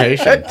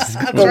meditation.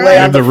 Go lay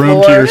on Have the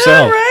room to floor.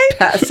 yourself. Right?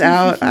 pass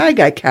out. I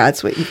got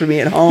cats waiting for me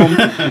at home.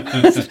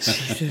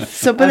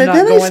 So, but I'm not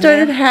then I going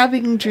started there.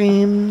 having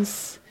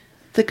dreams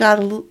that got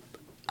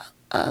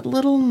a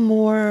little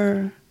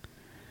more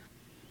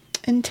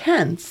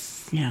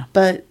intense, Yeah.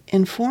 but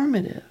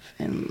informative.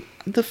 And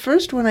the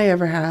first one I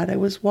ever had, I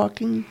was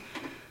walking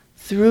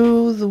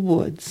through the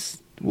woods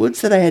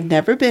that I had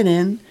never been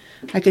in.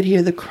 I could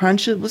hear the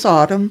crunch. It was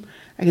autumn.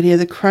 I could hear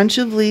the crunch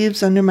of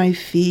leaves under my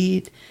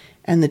feet,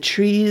 and the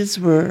trees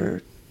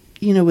were,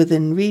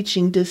 within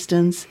reaching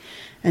distance.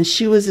 And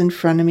she was in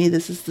front of me.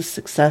 This is the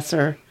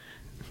successor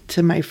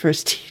to my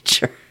first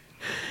teacher.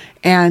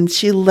 And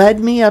she led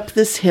me up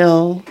this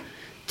hill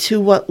to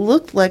what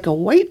looked like a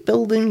white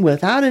building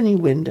without any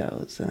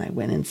windows. And I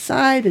went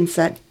inside and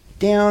sat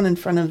down in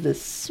front of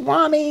this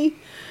Swami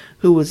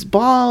who was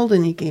bald,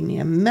 and he gave me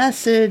a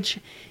message.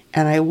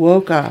 And I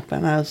woke up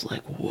and I was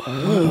like,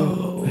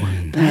 whoa,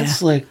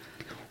 that's like,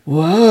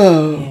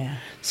 whoa. Yeah.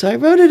 So I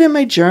wrote it in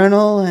my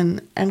journal,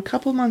 and a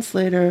couple months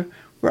later,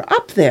 we're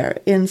up there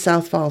in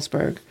South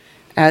Fallsburg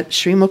at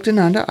Sri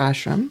Muktananda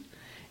Ashram.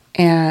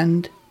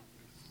 And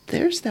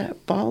there's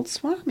that bald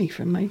Swami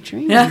from my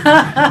dream.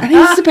 And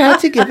he's about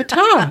to give a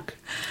talk.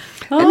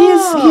 And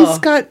he's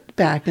got,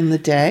 back in the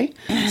day,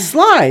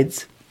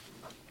 slides.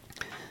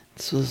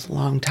 This was a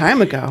long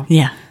time ago.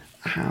 Yeah.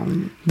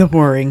 The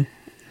worrying.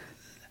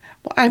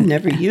 Well, I've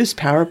never used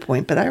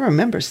PowerPoint, but I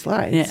remember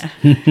slides.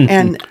 Yeah.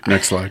 And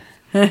Next slide.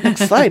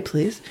 next slide,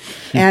 please.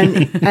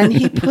 And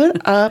he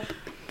put up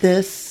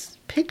this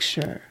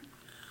picture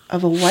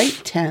of a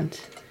white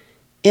tent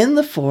in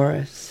the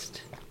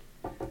forest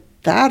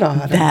that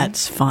autumn.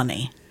 That's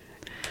funny.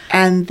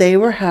 And they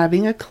were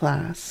having a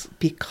class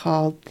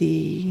called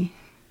I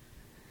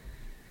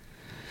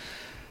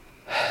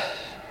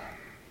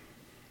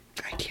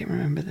can't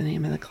remember the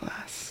name of the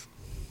class.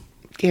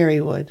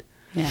 Gary would.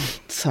 Yeah.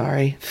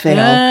 Sorry, fail.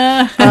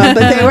 But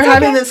they were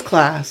having this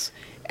class.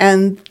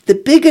 And the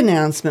big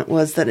announcement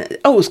was that,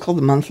 it was called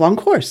the month-long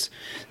course.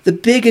 The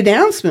big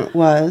announcement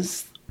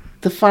was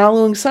the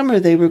following summer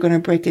they were going to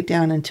break it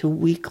down into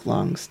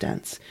week-long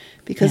stints.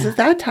 Because at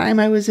that time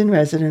I was in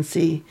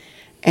residency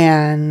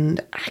and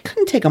I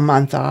couldn't take a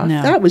month off.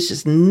 No. That was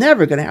just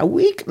never going to happen. A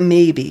week,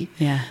 maybe.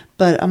 Yeah.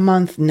 But a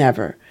month,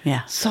 never.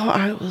 Yeah. So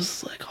I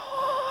was like,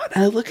 oh.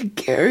 And I look at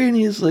Gary and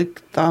he's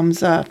like,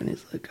 thumbs up. And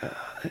he's like, oh.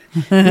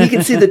 And you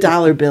can see the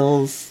dollar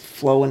bills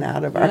flowing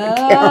out of our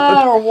account.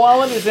 Our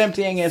wallet is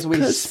emptying as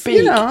we speak.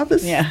 You know,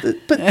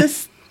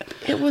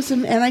 it was,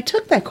 and I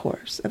took that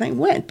course and I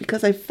went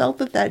because I felt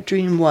that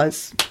dream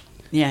was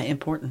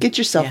important. Get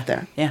yourself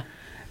there. Yeah.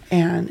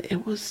 And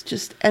it was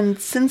just,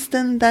 and since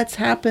then that's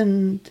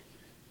happened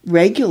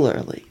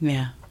regularly.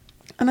 Yeah.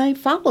 And I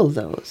follow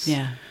those.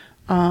 Yeah.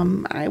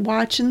 I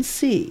watch and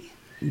see.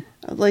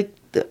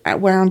 I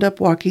wound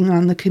up walking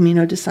on the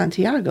Camino de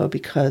Santiago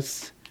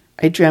because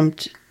I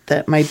dreamt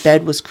that my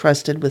bed was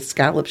crusted with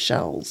scallop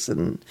shells,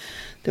 and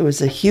there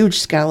was a huge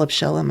scallop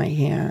shell in my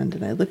hand.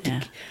 And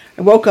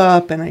I woke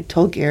up and I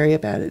told Gary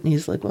about it, and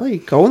he's like, well,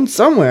 you're going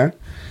somewhere.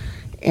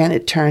 And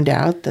it turned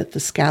out that the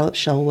scallop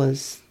shell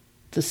was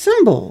the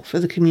symbol for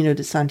the Camino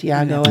de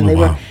Santiago, and they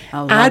were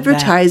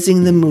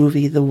advertising the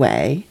movie The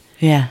Way.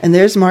 Yeah. And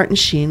there's Martin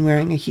Sheen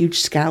wearing a huge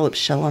scallop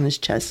shell on his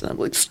chest, and I'm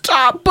like,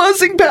 stop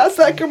buzzing past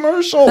that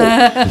commercial.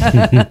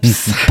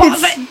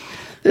 Pause it.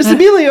 There's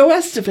Emilio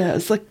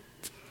Estevez, like,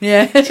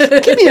 yeah.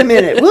 give me a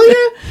minute, will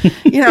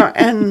you?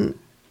 And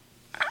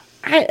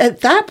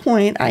at that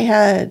point, I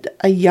had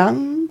a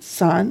young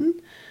son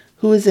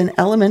who was in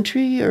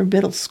elementary or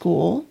middle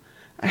school.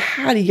 I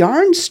had a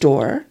yarn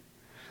store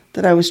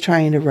that I was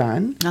trying to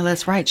run. Oh,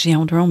 that's right. She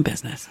owned her own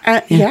business.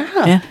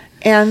 Yeah.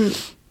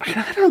 And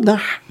I don't know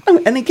how,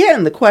 and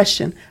again, the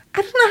question,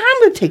 I don't know how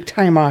I'm going to take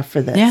time off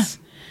for this. Yeah.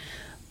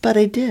 But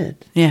I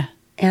did. Yeah.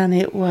 And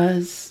it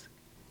was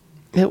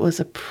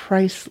a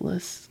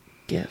priceless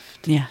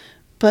gift. Yeah.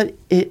 But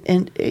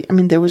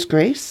there was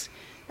grace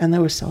and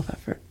there was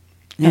self-effort.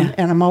 Yeah.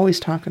 And I'm always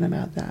talking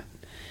about that.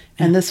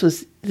 And this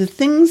was, the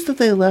things that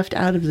they left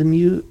out of the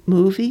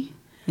movie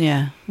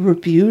were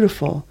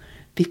beautiful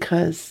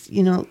because,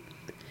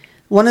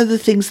 one of the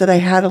things that I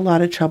had a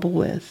lot of trouble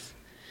with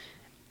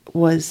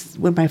was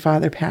when my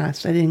father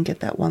passed, I didn't get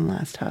that one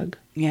last hug.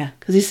 Yeah.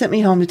 Because he sent me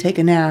home to take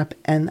a nap,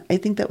 and I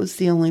think that was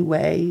the only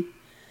way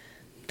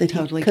that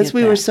because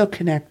we were so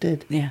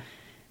connected. Yeah.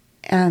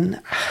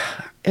 And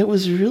it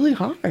was really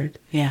hard.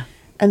 Yeah.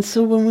 And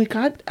so when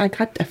I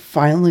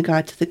finally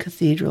got to the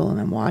cathedral,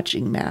 and I'm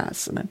watching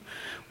Mass, and I'm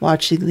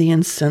watching the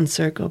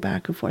incenser go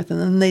back and forth,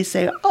 and then they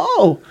say,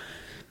 oh,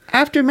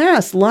 after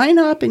Mass, line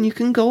up and you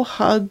can go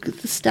hug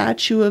the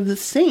statue of the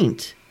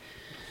Saint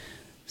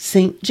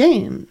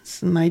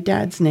James. And my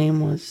dad's name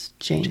was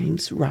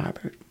James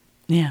Robert.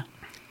 Yeah.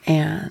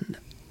 And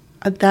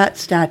that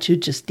statue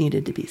just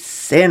needed to be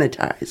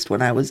sanitized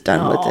when I was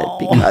done with it,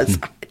 because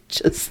I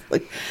just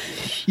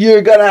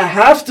you're going to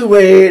have to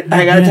wait.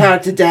 I got to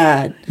talk to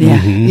Dad.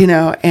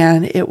 Yeah.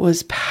 And it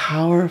was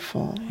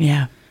powerful.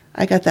 Yeah.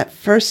 I got that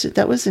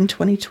was in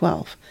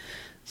 2012.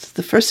 So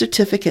the first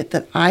certificate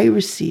that I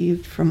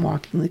received from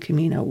walking the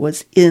Camino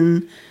was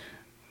in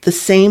the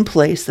same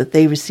place that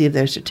they received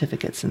their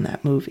certificates in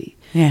that movie,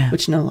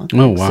 which no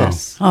longer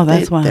exists. Oh,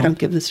 that's why they don't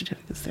give the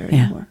certificates there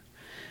anymore.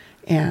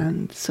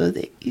 And so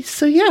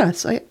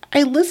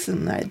I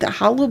listen. The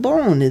hollow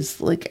bone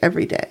is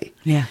every day.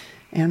 Yeah.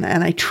 And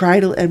I try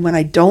to, and when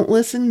I don't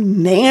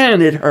listen,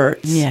 man, it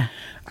hurts. Yeah.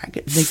 I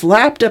get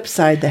slapped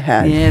upside the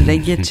head. Yeah, they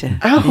get you.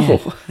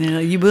 Oh. Yeah.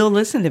 You will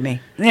listen to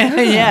me.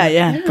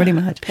 Yeah, pretty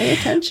much. Pay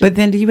attention. But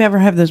then do you ever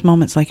have those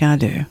moments like I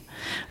do?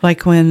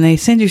 Like when they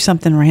send you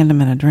something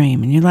random in a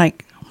dream and you're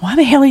like, why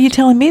the hell are you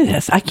telling me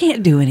this? I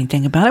can't do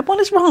anything about it. What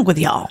is wrong with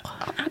y'all?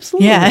 Oh,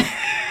 absolutely. Yeah.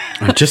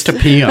 I'm just a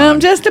peon.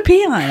 I'm just a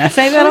peon. I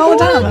say that all the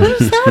time.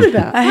 What is that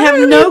about? I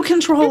have no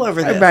control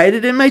over this. I write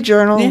it in my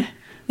journal.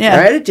 Yeah.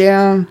 Write it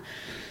down.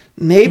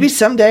 Maybe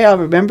someday I'll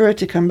remember it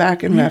to come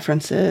back and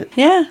reference it.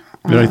 Yeah.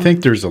 But I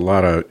think there's a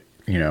lot of,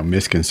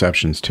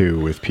 misconceptions too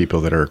with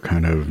people that are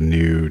kind of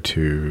new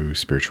to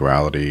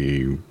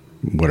spirituality,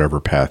 whatever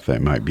path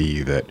that might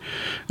be. That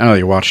I don't know,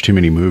 you watch too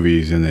many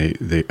movies and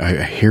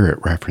I hear it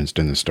referenced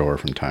in the store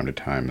from time to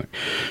time. Like,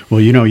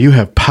 well, you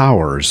have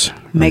powers,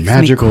 Makes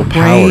magical me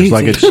powers,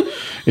 like crazy.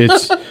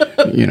 it's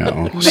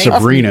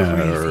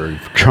Sabrina or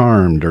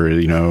Charmed,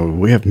 or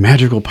we have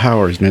magical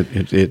powers, and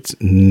it's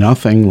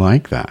nothing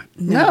like that.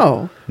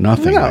 No.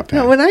 Nothing like that.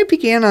 No, when I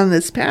began on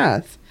this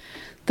path,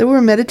 there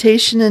were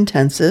meditation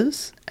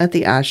intensives at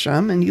the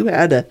ashram, and you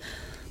had a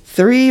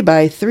 3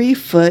 by 3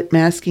 foot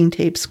masking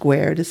tape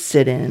square to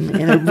sit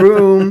in a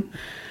room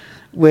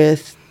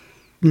with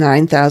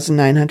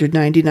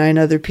 9,999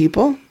 other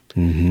people.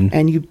 Mm-hmm.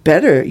 And you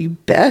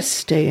best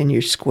stay in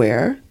your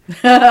square.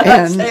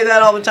 I say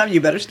that all the time.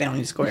 You better stay on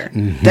your square.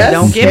 Mm-hmm. Best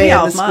Don't get stay me in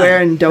off the mine.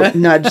 square and don't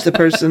nudge the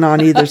person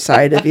on either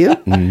side of you.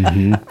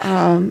 Mm-hmm.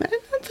 And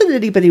not that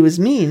anybody was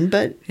mean,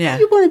 but Yeah.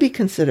 you want to be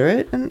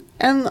considerate. And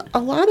a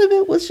lot of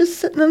it was just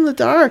sitting in the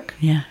dark.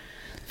 Yeah.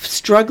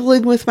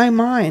 Struggling with my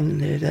mind.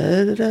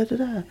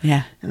 Da-da-da-da-da.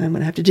 Yeah. And I'm going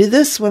to have to do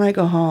this when I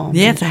go home.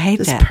 Yes, I hate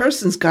this that. This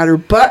person's got her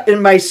butt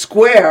in my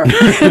square. and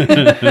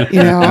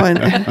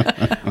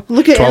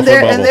look at 12-foot and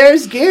bubble.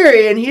 there's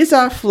Gary, and he's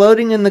off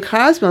floating in the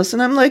cosmos.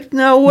 And I'm like,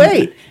 no,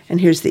 wait. And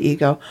here's the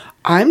ego.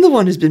 I'm the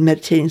one who's been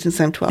meditating since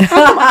I'm 12.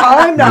 How come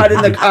I'm not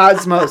in the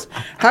cosmos?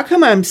 How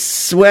come I'm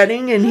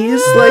sweating and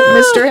he's like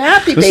Mr.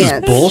 Happy This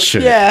Pants? is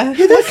bullshit. Yeah.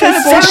 This What kind of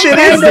is bullshit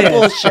kind is of this?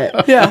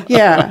 bullshit. Yeah.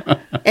 Yeah.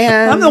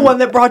 And I'm the one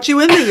that brought you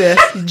into this,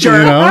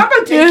 jerk. I'm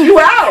going to take you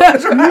out.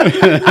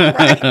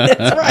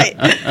 That's right.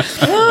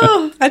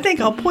 Oh, I think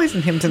I'll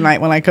poison him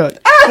tonight when I cook.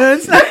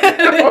 It's not-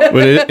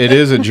 But it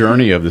is a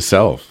journey of the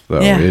self,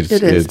 though. Yeah. It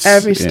is,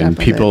 every step and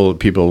of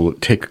people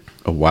take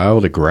a while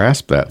to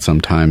grasp that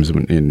sometimes,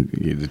 and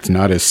it's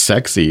not as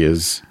sexy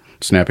as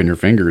snapping your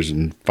fingers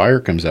and fire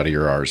comes out of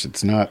your arse.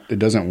 It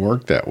doesn't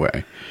work that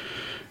way.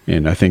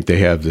 And I think they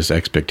have this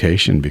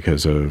expectation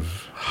because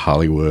of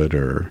Hollywood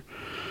or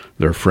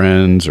their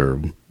friends or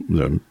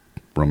the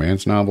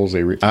romance novels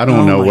they read. I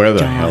don't know my where the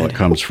God. hell it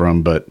comes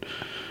from, but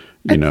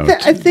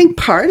I think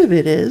part of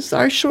it is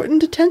our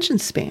shortened attention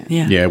span.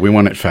 yeah. yeah, we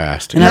want it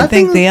fast. And I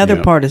think the other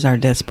Yeah. part is our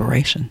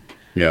desperation.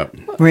 Yeah.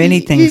 Where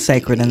anything's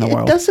sacred in the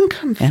world. It doesn't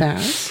come Yeah.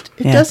 fast.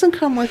 It Yeah. doesn't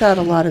come without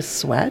a lot of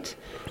sweat.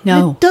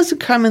 No. It doesn't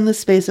come in the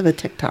space of a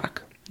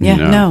TikTok. Yeah,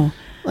 No. no.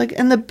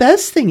 And the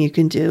best thing you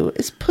can do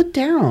is put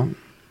down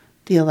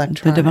the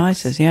electronics. The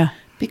devices, yeah.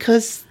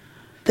 Because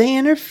they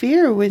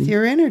interfere with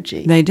your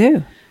energy. They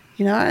do.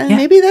 And Yeah.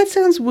 maybe that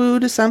sounds woo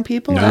to some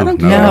people. No, I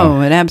don't no. care.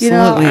 No, it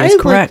absolutely is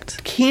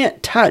correct.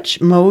 Can't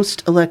touch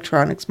most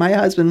electronics. My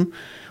husband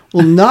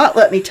will not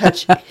let me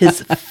touch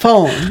his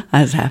phone.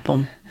 As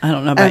happened. I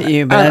don't know about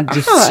you, but I I'd have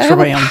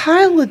destroy a them.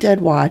 pile of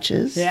dead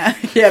watches. Yeah,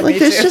 me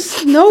There's too.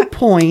 just no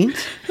point.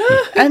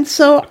 And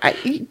so,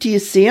 do you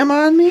see them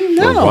on me?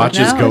 No. Where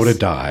watches no, go to it's-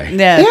 die.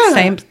 Yeah, Yeah.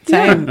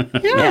 same.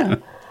 Yeah.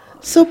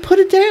 So put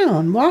it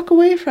down. Walk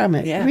away from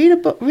it. Yeah. Read a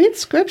book. Read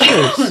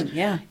scriptures.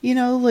 Yeah.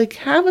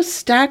 Have a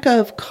stack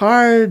of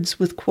cards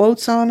with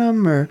quotes on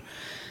them,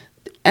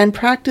 and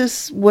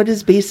practice what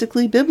is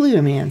basically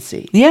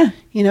bibliomancy. Yeah.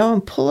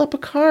 And pull up a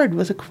card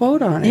with a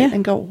quote on it Yeah.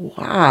 and go,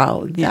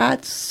 wow,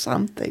 that's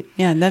something.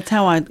 Yeah, that's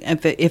how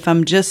if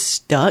I'm just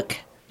stuck,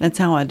 that's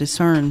how I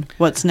discern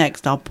what's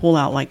next. I'll pull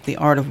out like the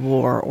Art of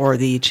War or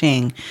the I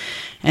Ching,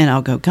 and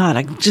I'll go, God,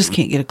 I just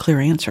can't get a clear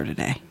answer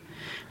today.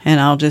 And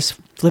I'll just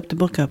flip the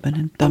book open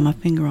and thumb my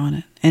finger on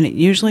it. And it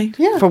usually,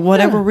 for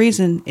whatever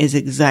reason, is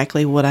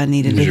exactly what I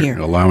needed to You're hear.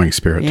 allowing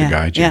spirit to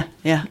guide you. Yeah,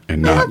 yeah.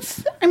 And Well, not,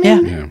 Yeah.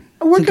 yeah.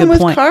 Working good with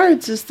point.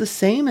 cards is the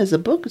same as a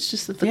book. It's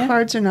just that the Yeah.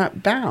 cards are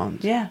not bound.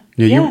 Yeah.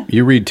 Yeah,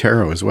 you read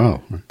tarot as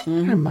well. I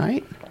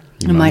might.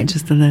 I might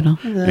just a little.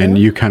 And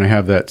you kind of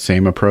have that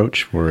same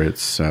approach where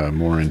it's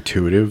more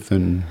intuitive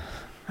than,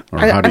 or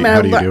how do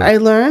you do it? I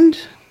learned,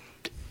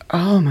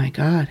 oh my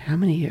God, how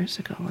many years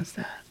ago was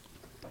that?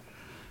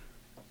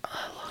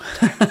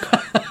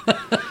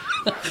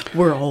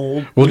 We're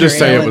old. We'll just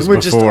say it was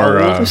We're just before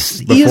old.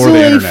 before the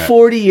Easily internet.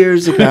 40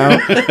 years ago.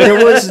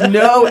 There was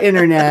no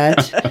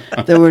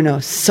internet. There were no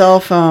cell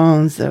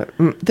phones.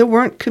 There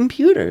weren't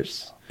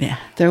computers. Yeah.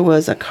 There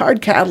was a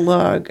card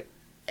catalog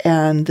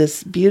and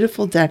this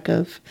beautiful deck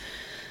of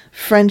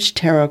French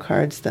tarot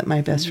cards that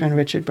my best friend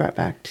Richard brought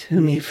back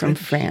to me from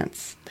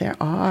France. They're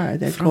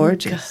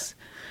gorgeous.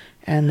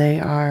 And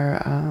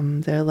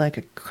they're like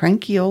a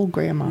cranky old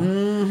grandma.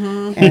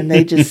 Mm-hmm. And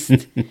they just,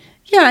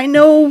 I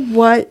know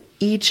what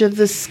each of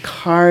the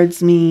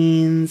cards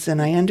means,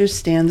 and I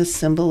understand the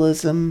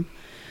symbolism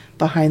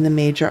behind the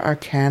major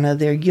arcana.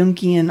 They're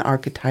Jungian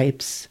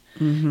archetypes.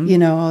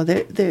 Mm-hmm.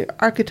 They're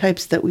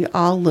archetypes that we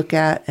all look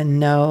at and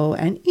know,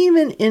 and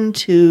even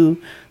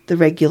into the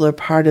regular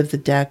part of the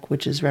deck,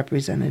 which is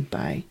represented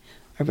by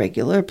a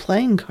regular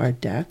playing card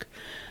deck.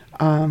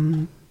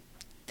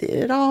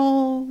 It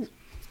all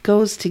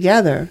goes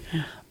together.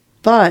 Yeah.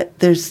 But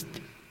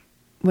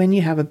when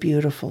you have a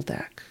beautiful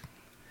deck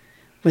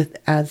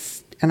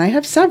and I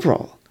have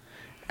several,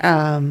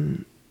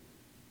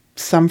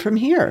 some from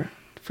here,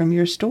 from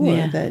your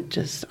store, that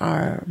just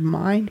are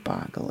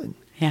mind-boggling.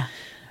 Yeah.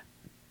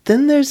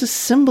 then there's a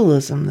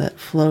symbolism that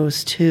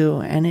flows too,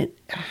 and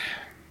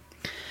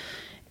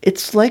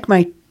it's like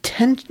my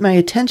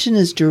attention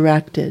is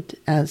directed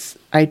as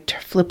I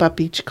flip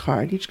up each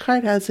card. Each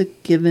card has a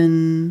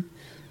given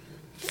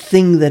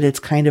thing that it's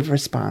kind of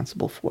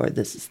responsible for.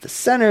 This is the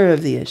center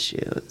of the issue.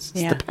 This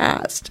is the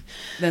past.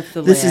 That's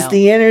the This is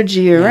the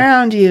energy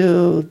around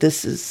you.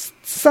 This is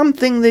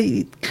something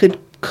that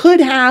could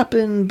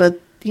happen, but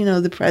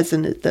the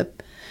present,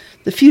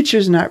 the future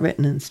is not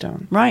written in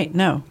stone. Right.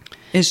 No,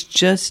 it's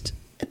just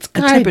it's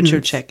a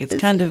temperature check. It's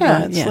kind of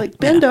it's like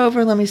bend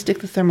over. Let me stick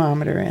the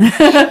thermometer in.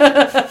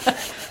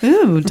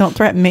 Ooh, don't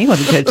threaten me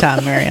with a good time,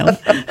 Maryellen.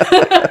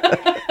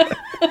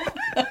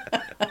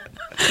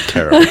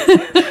 Terrible.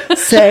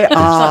 Say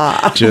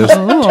ah. Just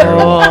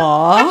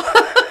terrible.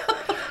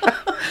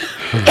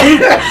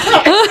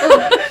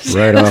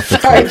 Right off the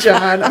Sorry, cliff.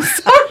 John. I'm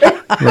sorry.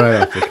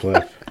 Right off the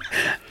cliff.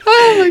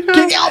 Oh my God.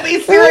 Can y'all be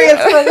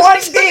serious for one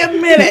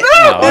damn minute?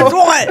 That's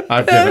what.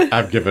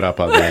 I've given up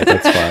on that.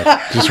 That's fine.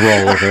 Just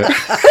roll with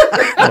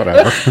it.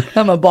 Whatever.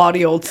 I'm a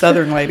bawdy old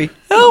Southern lady.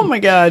 Oh my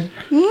God.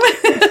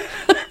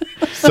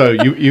 So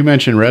you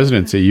mentioned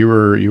residency. You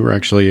were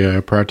actually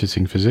a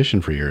practicing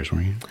physician for years,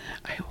 weren't you?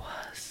 I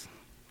was.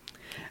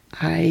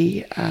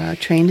 I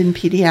trained in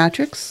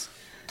pediatrics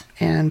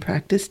and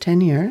practiced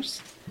 10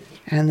 years.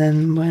 And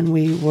then when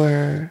we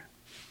were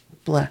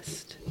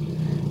blessed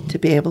to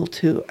be able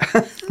to,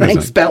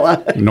 thanks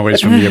Bella.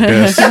 Noise from the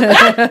abyss.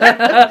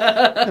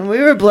 And we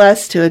were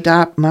blessed to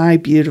adopt my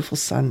beautiful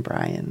son,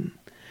 Brian.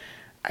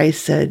 I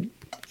said,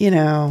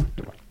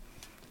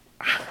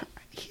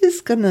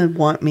 he's going to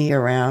want me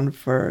around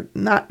for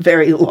not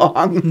very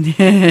long.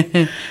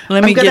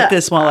 Let me get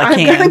this while I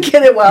can. I'm going to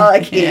get it while I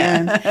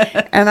can.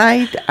 And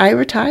I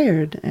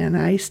retired, and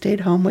I stayed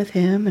home with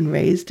him and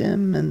raised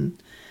him,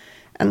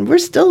 and we're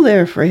still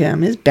there for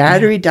him. His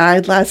battery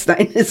died last night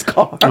in his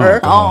car.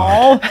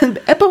 Oh.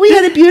 But we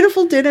had a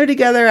beautiful dinner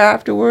together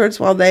afterwards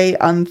while they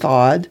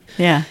unthawed.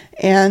 Yeah.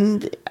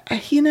 And,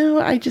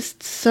 I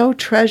just so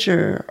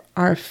treasure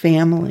our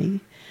family.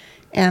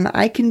 And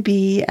I can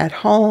be at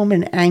home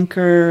and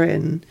anchor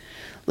and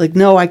like,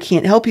 no, I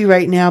can't help you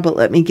right now, but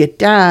let me get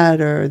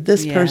Dad or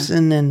this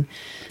person. And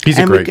he's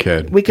a great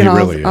kid. We can he all,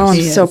 really is. Oh, I'm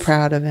He so is.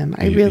 proud of him.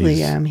 I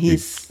really am.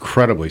 He's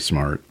incredibly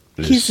smart.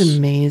 He's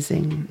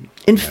amazing.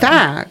 In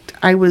fact,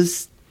 I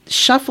was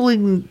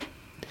shuffling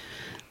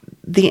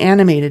the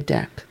animated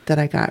deck that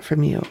I got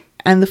from you,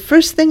 and the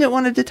first thing it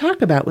wanted to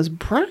talk about was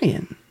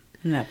Brian.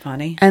 Isn't that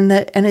funny? And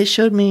it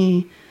showed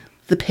me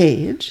the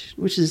page,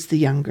 which is the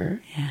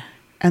younger. Yeah.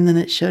 And then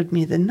it showed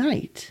me the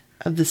knight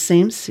of the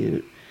same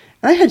suit.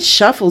 And I had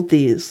shuffled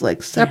these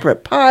like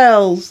separate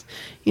piles,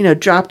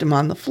 dropped them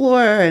on the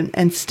floor,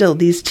 and still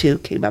these two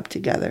came up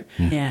together.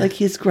 Yeah. Like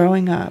he's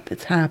growing up.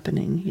 It's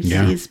happening.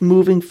 He's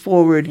moving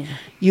forward. Yeah.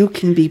 You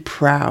can be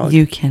proud.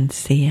 You can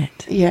see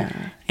it.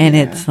 Yeah. And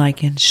it's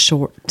like in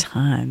short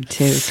time,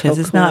 too, because So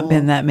it's not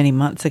been cool. that many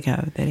months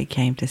ago that he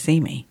came to see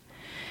me.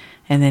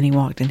 And then he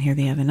walked in here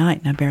the other night,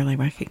 and I barely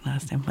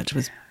recognized him, which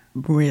was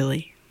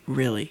really,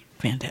 really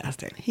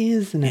fantastic. He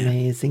is an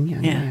amazing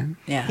young man.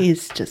 Yeah.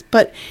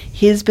 But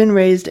he's been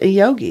raised a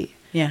yogi.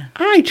 Yeah.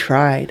 I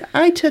tried.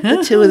 I took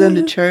the two of them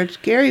to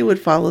church. Gary would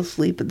fall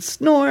asleep and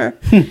snore.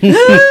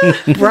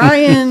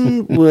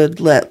 Brian would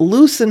let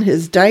loose in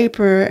his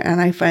diaper,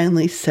 and I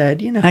finally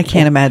said, I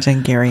can't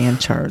imagine Gary in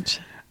church.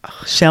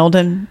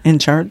 Sheldon in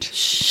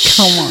church?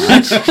 Come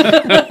on.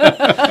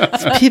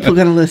 people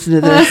going to listen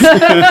to this.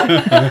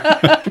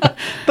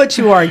 But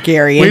you are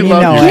Gary, and We you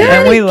love know you. it,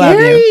 and we love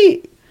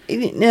you.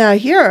 Gary, now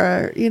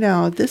here,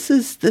 this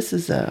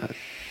is a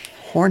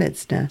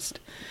hornet's nest.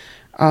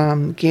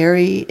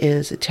 Gary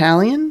is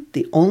Italian,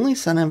 the only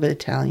son of an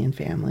Italian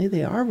family.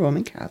 They are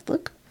Roman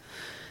Catholic.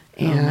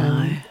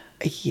 And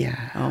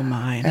yeah. Oh,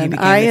 my. And, And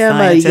I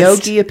am a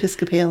yogi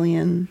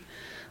Episcopalian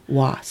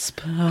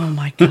wasp. Oh,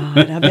 my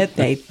God. I bet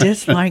they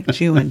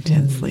disliked you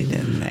intensely,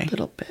 didn't they? A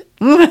little bit.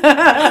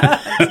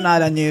 It's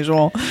not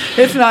unusual.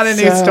 It's not a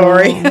new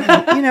story.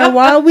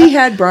 While we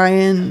had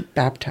Brian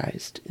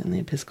baptized in the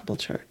Episcopal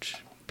Church,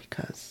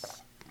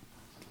 because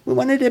we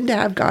wanted him to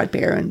have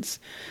godparents.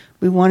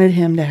 We wanted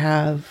him to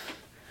have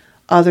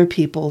other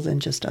people than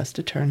just us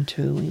to turn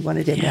to. We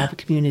wanted him to have a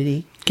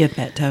community. Get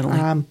that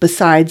totally.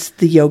 Besides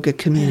the yoga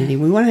community.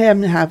 We wanted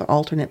him to have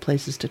alternate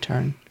places to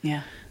turn.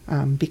 Yeah.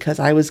 Because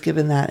I was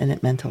given that and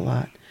it meant a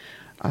lot.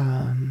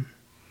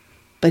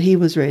 But he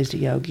was raised a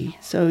yogi.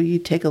 So you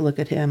take a look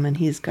at him and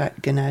he's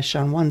got Ganesh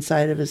on one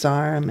side of his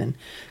arm and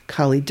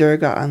Kali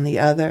Durga on the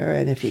other.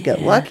 And if you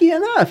get lucky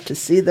enough to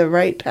see the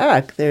right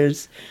pack,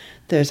 there's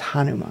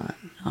Hanuman.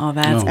 Oh,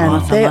 that's Oh,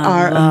 awesome. And they I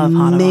are love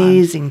Hanuman.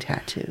 amazing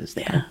tattoos.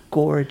 They are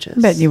gorgeous.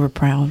 I bet you were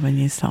proud when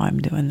you saw him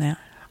doing that.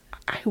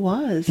 I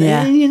was.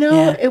 Yeah, And,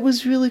 yeah. it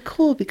was really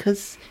cool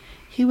because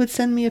he would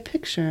send me a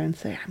picture and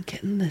say, I'm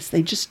getting this.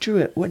 They just drew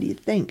it. What do you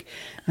think?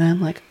 And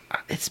I'm like,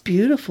 it's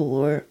beautiful.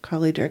 Or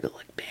Carly Dare go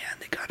like, man,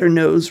 they got her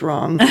nose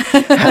wrong.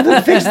 Have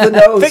them fix the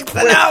nose. Fix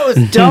the nose.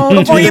 Don't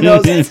before you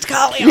piss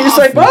Carly off. He's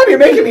like, Mom, you're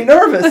making me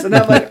nervous. And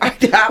I'm like,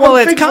 well,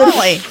 it's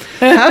Carly.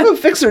 Have him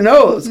fix her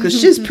nose because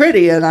she's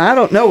pretty and I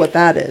don't know what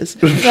that is.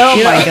 Oh,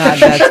 my God,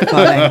 that's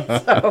funny.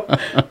 So,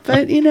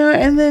 but,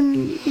 and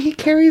then he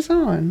carries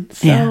on.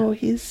 So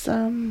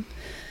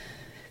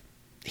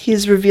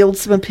he's revealed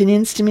some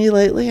opinions to me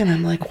lately, and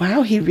I'm like,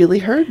 wow, he really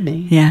heard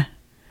me. Yeah.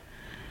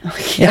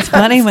 It's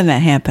funny when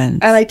that happens.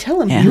 And I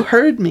tell him, you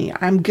heard me.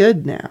 I'm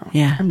good now.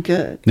 Yeah. I'm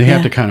good. They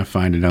have to kind of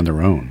find it on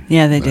their own.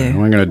 Yeah, they do. I'm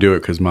not going to do it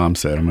because Mom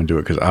said. I'm going to do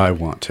it because I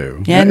want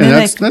to. Yeah, and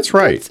that's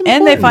right.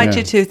 And they fight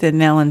you tooth and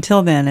nail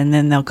until then, and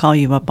then they'll call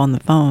you up on the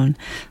phone,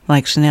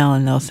 like Chanel,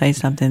 and they'll say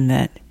something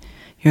that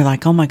you're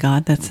like, oh, my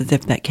God, that's as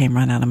if that came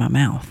right out of my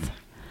mouth.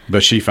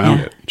 But she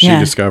found it. She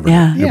discovered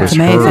it. It was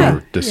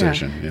her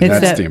decision. And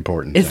that's the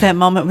important thing. It's that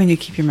moment when you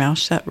keep your mouth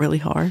shut really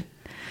hard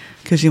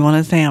because you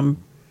want to say, and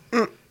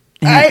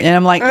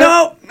I'm like,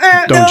 no.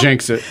 Don't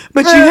jinx it.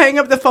 But you hang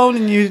up the phone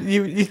and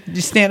you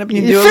stand up and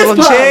you do a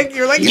little jig.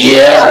 You're like,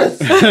 yes.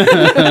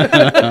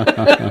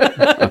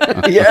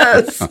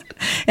 Yes.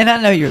 And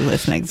I know you're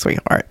listening,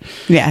 sweetheart.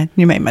 Yeah,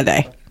 you made my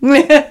day.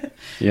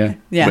 Yeah.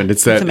 Yeah. But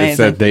it's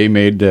that they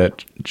made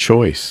that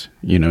choice.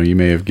 You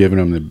may have given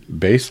them the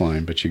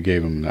baseline, but you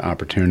gave them the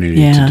opportunity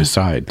to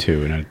decide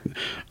too. And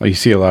you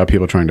see a lot of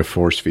people trying to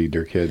force feed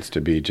their kids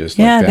to be just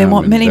like them. They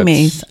want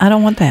mini-me's. I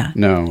don't want that.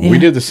 No. We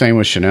did the same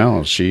with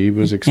Chanel. She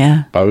was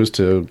exposed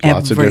to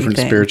lots of different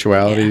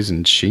spiritualities,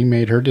 and she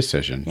made her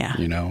decision. Yeah.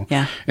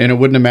 Yeah. And it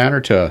wouldn't have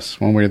mattered to us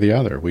one way or the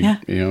other.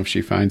 If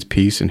she finds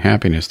peace and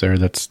happiness there,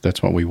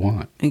 that's what we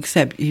want.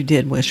 Except you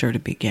did wish her to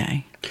be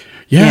gay.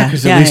 Yeah,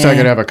 because at least I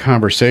could have a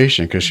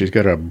conversation because she's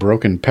got a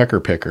broken pecker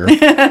picker.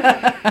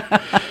 I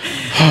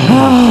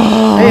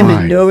am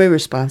in no way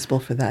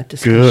responsible for that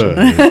discussion.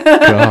 Good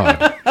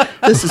God.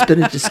 This has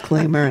been a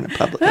disclaimer and a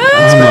public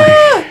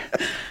announcement.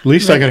 At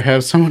least I could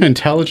have someone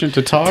intelligent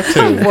to talk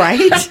to.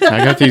 Right?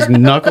 I got these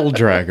knuckle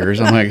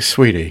draggers. I'm like,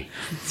 sweetie,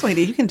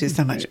 you can do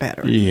so much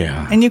better.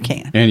 Yeah. And you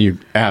can. And you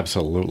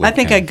absolutely I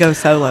think I'd go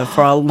solo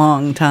for a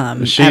long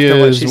time. She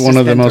is one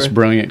of the most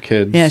brilliant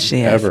kids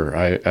she is. ever.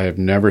 I have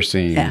never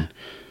seen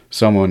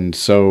someone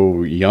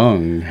so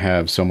young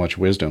have so much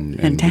wisdom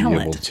and talent.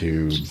 Be able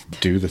to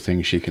do the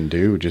things she can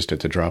do just at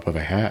the drop of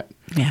a hat.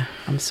 Yeah.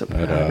 I'm so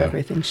proud of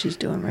everything she's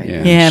doing right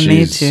now. Yeah,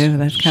 me too.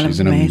 That's kind of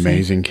amazing. She's an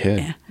amazing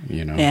kid.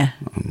 Yeah.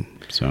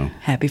 So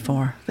happy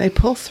for her. They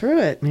pull through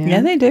it, man. Yeah,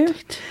 they do.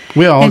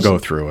 We all go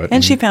through it.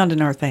 And she found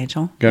an earth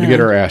angel. Got to get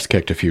her ass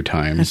kicked a few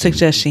times. I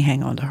suggest she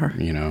hang on to her.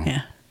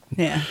 Yeah.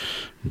 Yeah.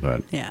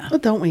 But well,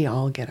 don't we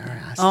all get our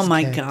asses Oh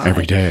my kicked? God.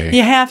 Every day.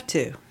 You have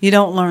to. You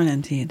don't learn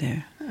until you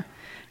do.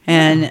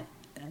 And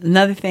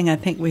another thing I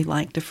think we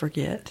like to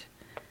forget,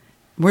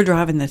 we're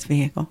driving this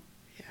vehicle.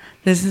 Yeah.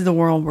 This is the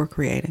world we're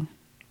creating.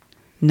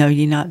 Know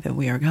ye not that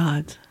we are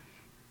gods?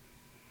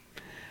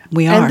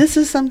 We are. And this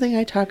is something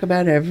I talk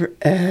about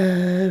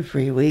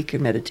every week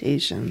in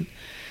meditation.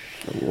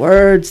 The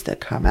words that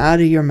come out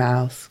of your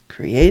mouth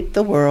create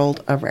the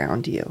world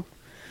around you.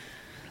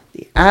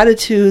 The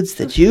attitudes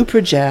that you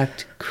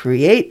project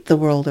create the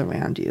world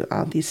around you.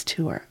 Oh, these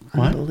two are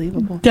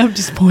unbelievable. I'm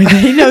just pointing.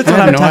 He knows what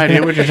I'm talking about. I have no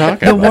idea what you're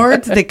talking about. The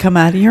words that come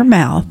out of your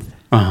mouth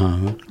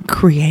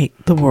create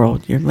the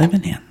world you're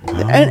living in.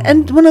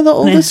 And one of the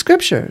oldest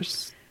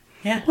scriptures.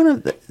 Yeah. One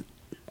of the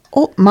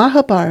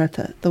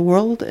Mahabharata. The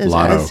world is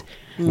Lotto.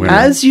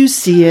 as you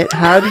see it.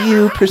 How do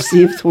you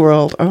perceive the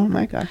world? Oh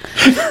my God.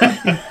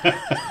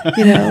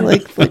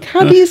 Like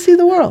how do you see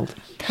the world?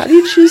 How do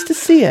you choose to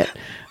see it?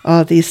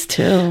 Oh, these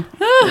two.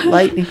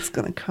 Lightning's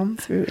going to come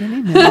through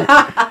any minute.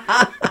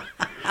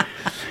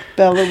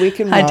 Bella, we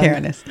can run. Hi,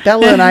 Taranis.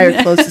 Bella and I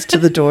are closest to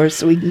the door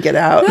so we can get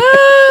out.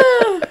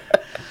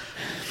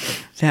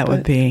 That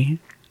would be,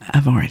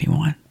 I've already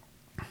won.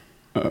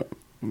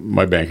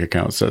 My bank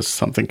account says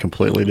something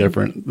completely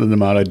different than the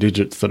amount of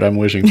digits that I'm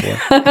wishing for.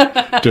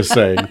 Just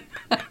saying.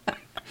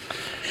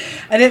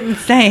 I didn't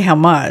say how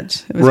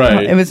much. It was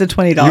right. It was a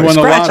 $20 you won the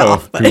scratch lotto.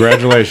 off.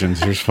 Congratulations.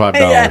 Here's $5.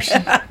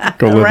 Yeah.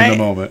 Go live in the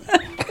moment.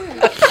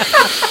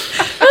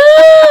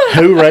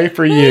 Hooray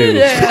for you.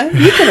 Yeah.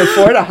 You can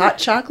afford a hot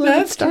chocolate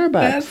at Starbucks.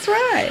 That's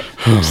right.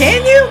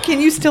 Can you?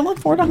 Can you still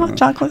afford a hot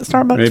chocolate at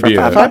Starbucks maybe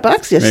for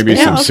 $5? Yes. Maybe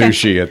some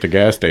sushi at the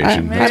gas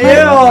station.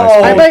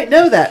 I might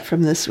know that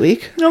from this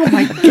week. Oh,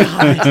 my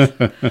God.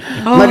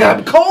 Like,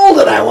 I'm cold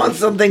and I want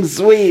something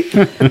sweet.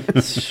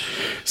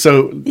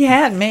 So you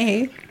had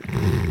me.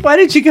 Why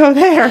did you go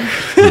there?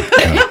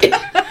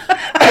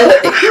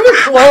 You were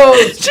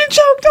closed. She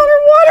choked on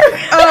her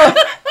water.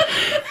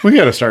 we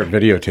got to start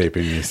videotaping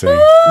these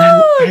things.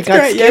 I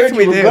got scared yes,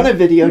 we were going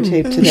to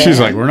videotape today. She's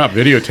like, we're not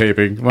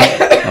videotaping.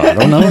 Well, I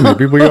don't know.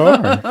 Maybe we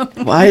are.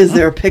 Why is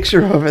there a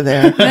picture over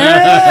there?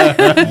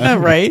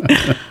 Right.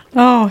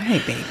 Oh, hey,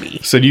 baby.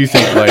 So do you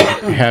think, like,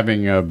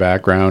 having a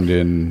background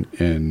in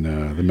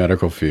the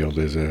medical field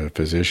as a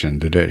physician,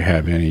 did it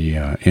have any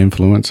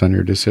influence on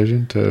your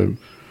decision to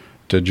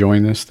to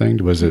join this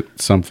thing? Was it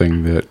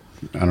something that,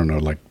 I don't know,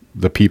 like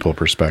the people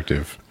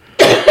perspective?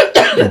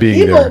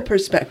 Being People there.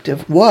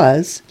 perspective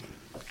was,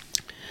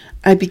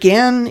 I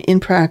began in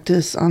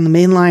practice on the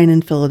main line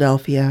in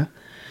Philadelphia,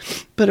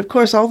 but of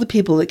course all the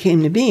people that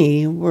came to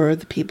me were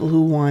the people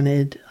who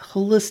wanted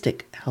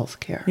holistic health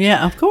care.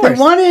 Yeah, of course. They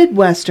wanted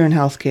Western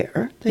health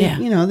care. They,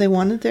 Yeah. they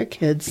wanted their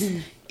kids'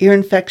 ear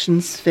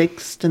infections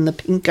fixed and the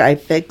pink eye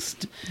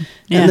fixed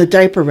Yeah. and the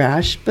diaper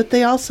rash, but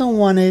they also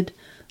wanted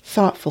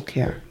thoughtful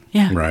care.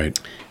 Yeah. Right.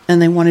 And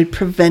they wanted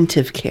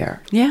preventive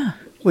care, Yeah.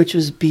 which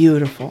was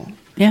beautiful.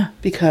 Yeah.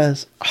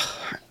 Because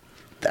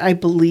I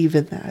believe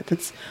in that.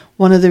 That's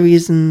one of the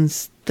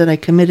reasons that I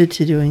committed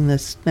to doing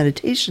this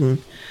meditation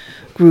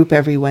group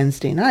every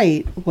Wednesday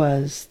night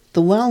was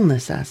the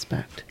wellness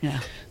aspect.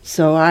 Yeah.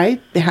 So I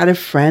had a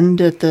friend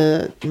at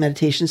the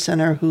meditation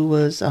center who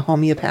was a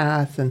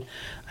homeopath, and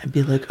I'd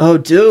be like, "Oh,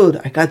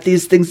 dude, I got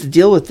these things to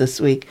deal with this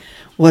week.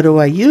 What do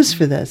I use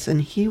for this?"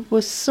 And he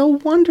was so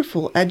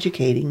wonderful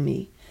educating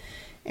me.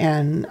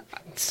 And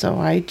so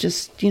I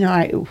just,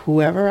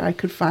 whoever I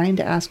could find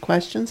to ask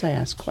questions, I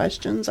asked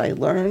questions. I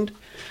learned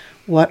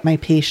what my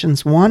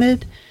patients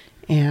wanted,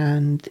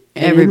 and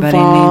Everybody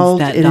needs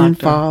that it doctor.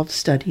 involved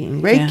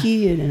studying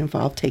Reiki. It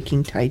involved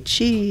taking Tai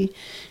Chi.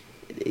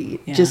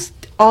 Yeah. Just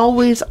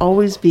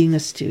always being a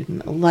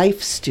student, a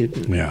life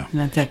student. Yeah.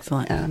 That's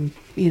excellent. And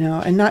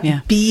not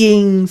Yeah.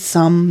 being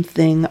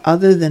something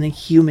other than a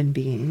human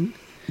being,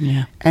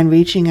 Yeah. and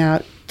reaching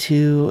out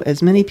to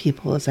as many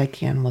people as I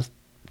can with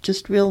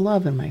just real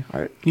love in my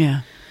heart.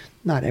 Yeah.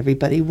 Not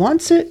everybody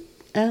wants it,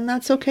 and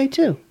that's okay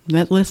too.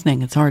 That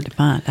listening, it's hard to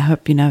find. I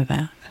hope you know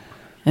that.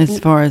 As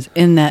far as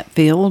in that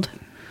field,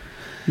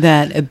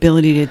 that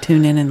ability to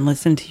tune in and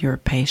listen to your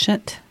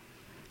patient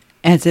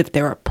as if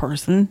they're a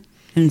person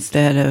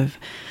instead of...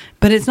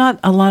 But it's not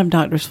a lot of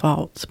doctors'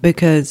 faults,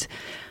 because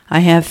I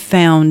have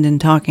found in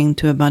talking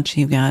to a bunch of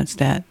you guys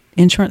that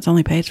insurance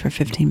only pays for a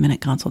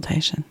 15-minute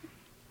consultation.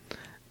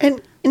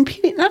 And in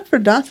not for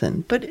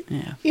nothing, but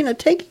Yeah.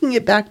 taking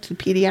it back to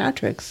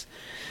pediatrics,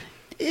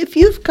 if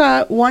you've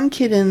got one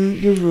kid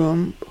in your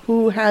room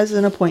who has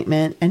an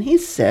appointment and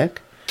he's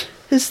sick,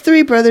 his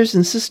 3 brothers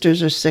and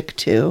sisters are sick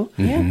too,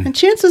 and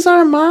chances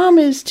are mom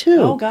is too.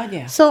 Oh, God,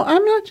 yeah. So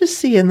I'm not just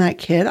seeing that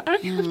kid; I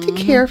have to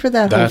care for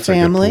that That's a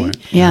whole good family. point.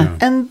 Yeah.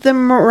 And the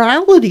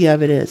morality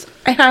of it is,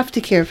 I have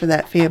to care for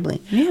that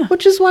family. Yeah.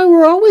 Which is why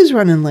we're always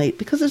running late,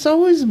 because there's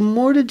always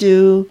more to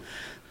do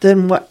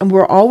than what, and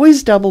we're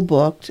always double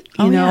booked.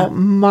 Oh, yeah.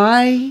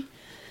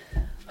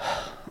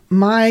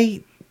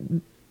 My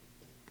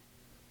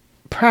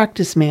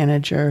practice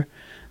manager,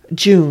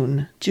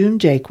 June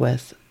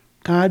Jakewith,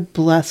 God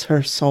bless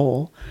her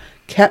soul,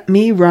 kept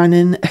me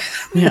running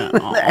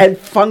and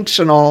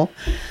functional.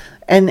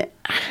 And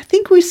I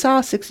think we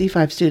saw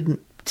 65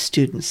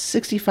 students,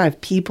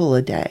 65 people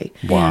a day.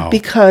 Wow.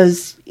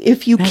 Because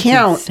if you That's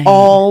count insane.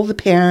 all the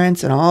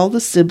parents and all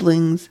the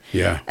siblings,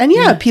 Yeah. and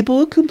people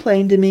would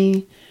complain to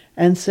me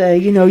and say,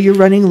 you're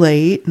running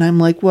late. And I'm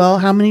like, well,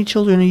 how many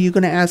children are you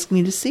going to ask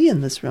me to see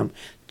in this room?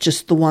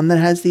 Just the one that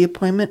has the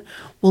appointment?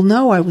 Well,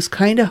 no, I was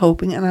kind of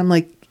hoping. And I'm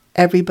like,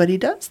 everybody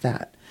does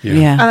that.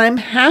 Yeah. And I'm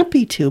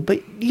happy to,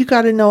 but you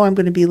got to know I'm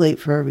going to be late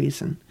for a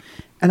reason.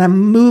 And I'm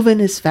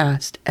moving as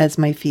fast as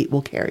my feet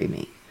will carry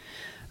me.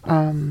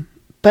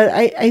 But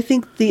I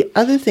think the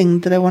other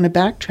thing that I want to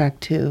backtrack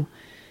to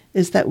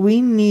is that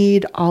we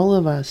need all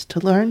of us to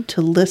learn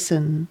to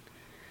listen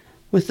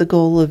with the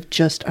goal of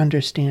just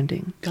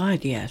understanding,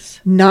 God, yes.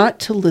 not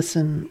to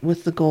listen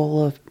with the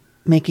goal of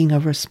making a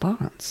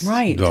response.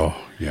 Right. Oh,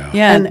 yeah.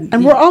 Yeah.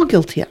 And we're all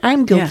guilty.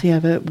 I'm guilty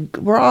of it.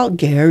 We're all,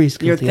 Gary's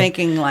guilty You're of it.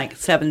 thinking like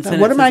 7 sentences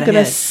What am I going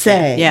to ahead.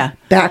 say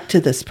back to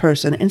this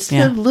person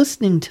instead of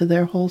listening to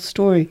their whole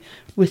story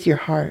with your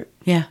heart?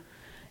 Yeah.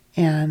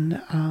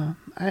 And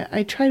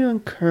I try to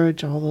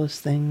encourage all those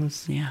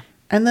things. Yeah.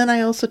 And then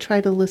I also try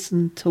to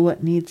listen to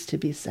what needs to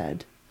be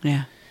said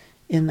Yeah.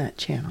 in that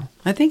channel.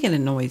 I think it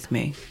annoys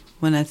me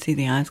when I see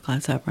the eyes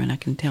glass over and I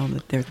can tell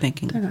that they're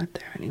thinking They're not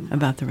there anymore.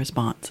 about the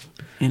response,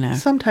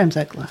 Sometimes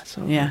I glass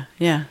over. Yeah,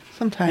 yeah.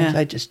 Sometimes Yeah.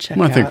 I just check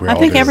Well, I out. think we I all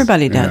think do.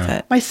 everybody does Yeah.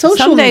 it. My social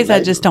Some days I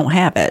media- just don't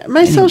have it.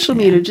 My anymore. social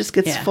media just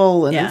gets Yeah.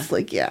 full, and Yeah. it's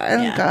like, I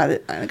don't Yeah. got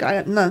it. I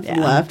got nothing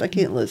Yeah. left. I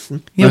can't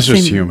listen. That's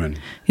just see me- human.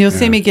 You'll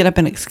see Yeah. me get up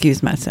and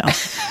excuse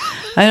myself.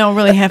 I don't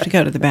really have to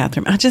go to the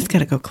bathroom. I just got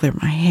to go clear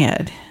my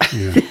head.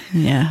 Yeah.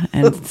 Yeah,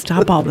 and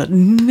stop all the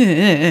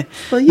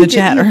Well, the you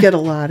chatter. get a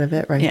lot of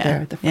it right Yeah.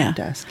 there at the front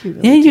Yeah. desk. You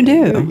Yeah, you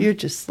do. You're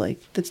just like,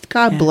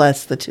 God Yeah.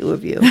 bless the two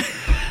of you.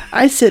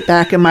 I sit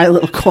back in my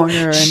little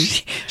corner and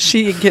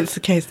She gets the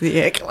case of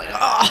the ick. Like,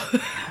 oh.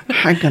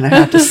 I'm going to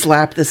have to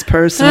slap this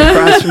person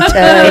across from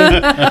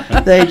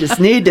Ted. They just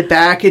need to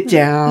back it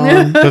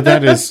down. But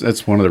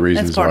that's one of the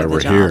reasons part why of the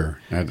we're job. here.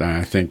 And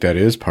I think that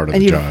is part of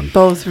And the you're job.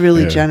 both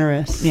really Yeah.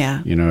 generous.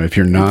 Yeah. If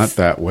you're not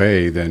that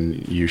way,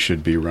 then you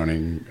should be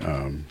running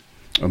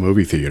a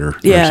movie theater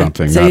Yeah, or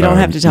something. so not you don't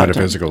a have to talk to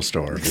them. metaphysical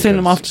store. Send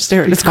them because off to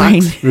stare at the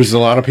screen. There's a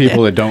lot of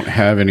people that don't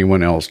have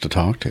anyone else to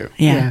talk to.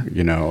 Yeah.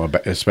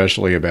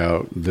 Especially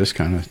about this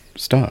kind of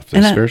stuff,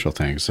 And this I- spiritual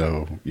thing.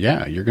 So,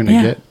 yeah, you're going to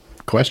Yeah. get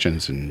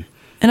questions. And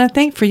I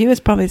think for you, it's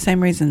probably the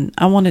same reason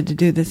I wanted to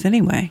do this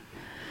anyway.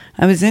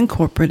 I was in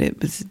corporate.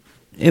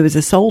 It was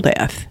a soul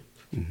death.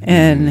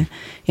 And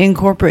in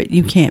corporate,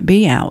 you can't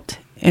be out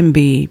and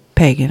be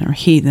pagan or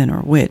heathen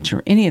or witch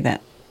or any of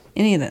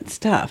that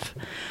stuff.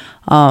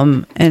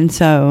 And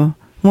so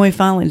when we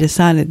finally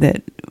decided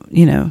that,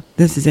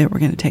 this is it, we're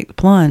going to take the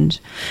plunge,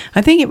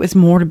 I think it was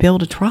more to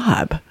build a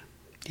tribe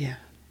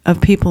of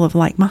people of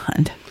like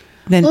mind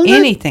than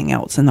anything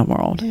else in the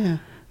world. Yeah.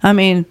 I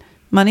mean,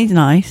 money's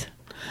nice.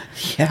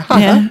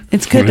 Yeah.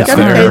 It's good to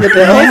Gotta pay the bills.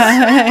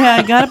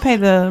 Yeah, got to pay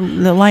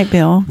the light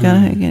bill.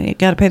 Got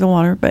to pay the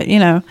water. But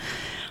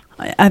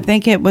I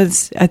think it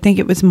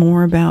was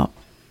more about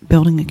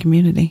building a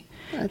community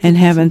and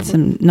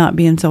having not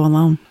being so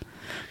alone,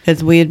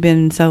 because we had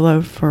been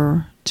solo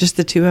for just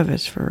the two of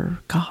us for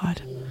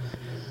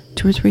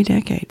 2 or 3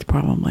 decades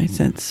probably.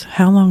 Since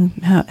how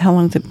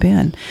long's it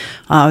been?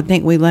 I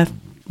think we left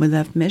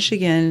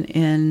Michigan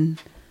in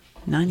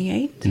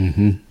 98.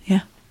 Mm-hmm.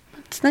 Yeah.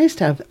 It's nice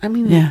to have. I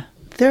mean,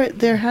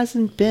 there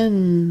hasn't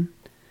been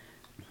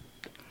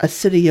a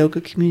city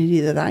yoga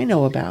community that I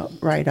know about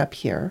right up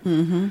here.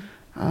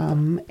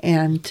 Mm-hmm.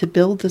 And to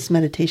build this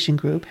meditation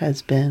group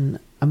has been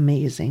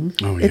amazing.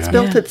 Oh, yeah. It's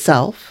built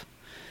itself,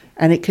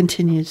 and it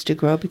continues to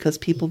grow because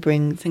people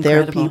bring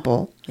their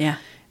people. Yeah.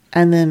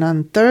 And then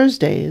on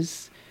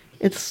Thursdays,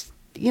 it's,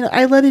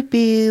 I let it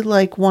be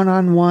like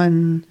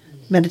one-on-one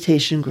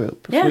meditation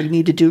group. If we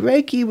need to do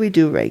Reiki, we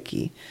do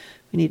Reiki.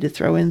 We need to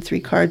throw in 3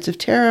 cards of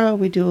tarot.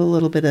 We do a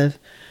little bit of...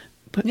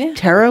 But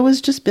tarot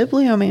is just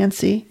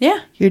bibliomancy.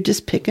 Yeah. You're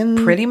just picking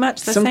pretty much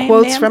some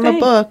quotes from a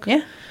book.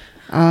 Yeah.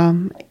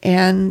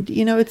 And,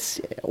 it's...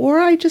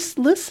 Or I just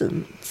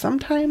listen.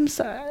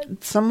 Sometimes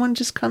someone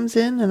just comes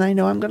in and I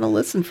know I'm going to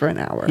listen for an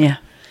hour. Yeah.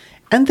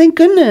 And thank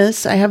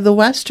goodness I have the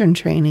Western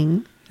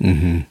training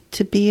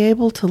to be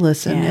able to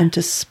listen and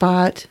to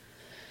spot...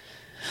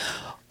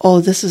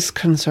 Oh, this is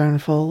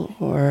concernful,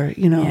 or,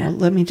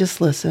 let me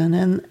just listen.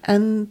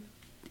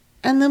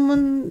 And then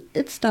when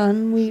it's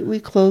done, we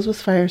close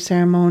with fire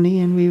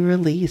ceremony and we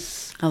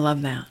release. I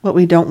love that. What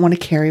we don't want to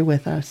carry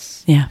with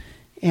us. Yeah.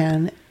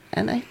 And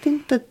I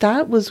think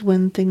that was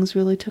when things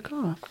really took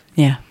off.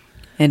 Yeah,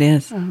 it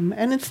is.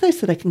 And it's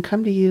nice that I can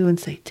come to you and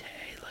say, Tay,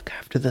 look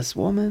after this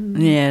woman.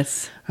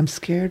 Yes. I'm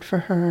scared for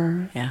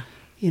her. Yeah.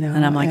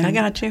 And I'm like, I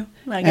got you.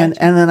 And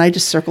then I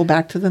just circle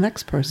back to the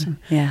next person.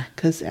 Yeah.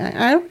 Because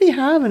I already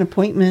have an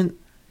appointment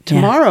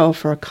tomorrow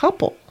for a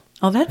couple.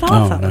 Oh, that's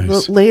awesome. Oh,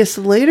 nice.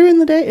 Later in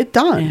the day, it's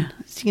done.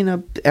 Yeah.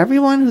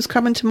 Everyone who's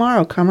coming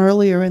tomorrow, come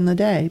earlier in the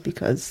day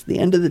because the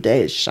end of the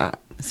day is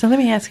shot. So let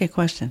me ask you a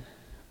question.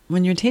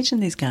 When you're teaching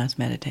these guys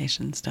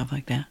meditation, stuff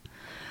like that,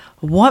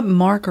 what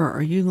marker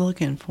are you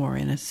looking for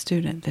in a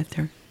student that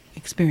they're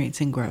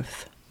experiencing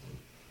growth?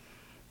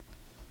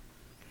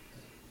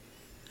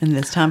 And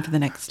it's time for the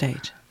next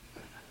stage.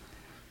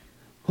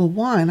 Well,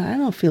 one, I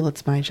don't feel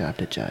it's my job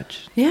to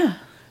judge. Yeah.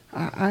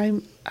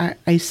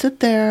 I sit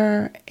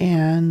there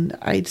and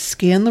I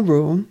scan the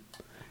room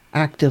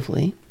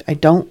actively. I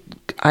don't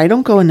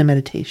go into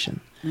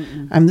meditation.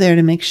 Mm-mm. I'm there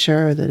to make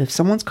sure that if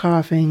someone's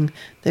coughing,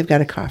 they've got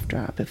a cough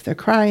drop. If they're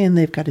crying,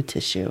 they've got a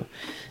tissue.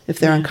 If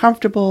they're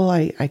uncomfortable,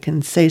 I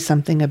can say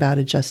something about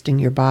adjusting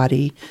your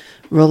body,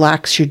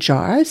 relax your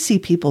jaw. I see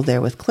people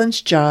there with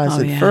clenched jaws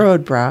and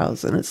furrowed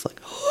brows, and it's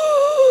like,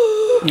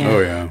 oh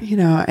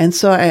yeah. And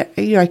so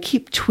I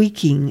keep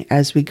tweaking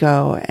as we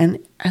go, and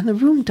the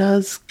room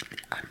does.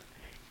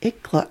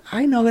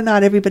 I know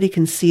not everybody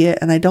can see it,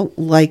 and I don't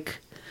like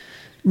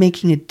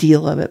making a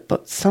deal of it,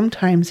 but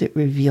sometimes it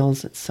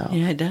reveals itself.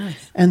 Yeah, it does.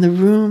 And the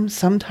room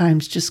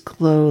sometimes just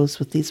glows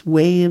with these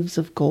waves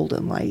of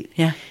golden light.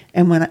 Yeah.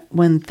 And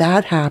when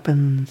that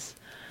happens,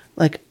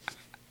 like,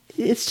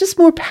 it's just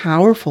more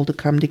powerful to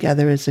come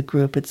together as a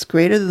group. It's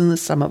greater than the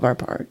sum of our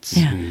parts.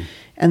 Yeah.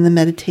 And the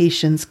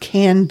meditations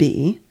can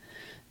be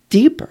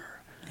deeper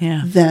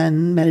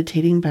than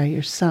meditating by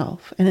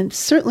yourself. And it's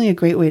certainly a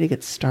great way to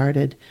get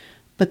started.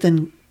 But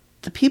then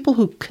the people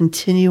who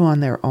continue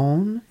on their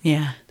own,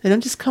 they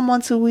don't just come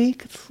once a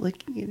week. It's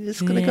like you're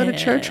just going to go to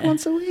church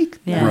once a week.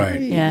 Yeah. No,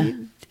 right. Yeah.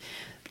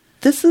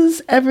 This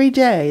is every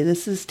day.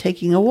 This is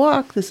taking a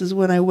walk. This is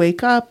when I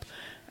wake up.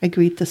 I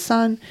greet the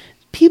sun.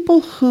 People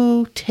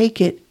who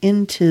take it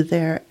into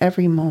their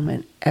every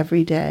moment,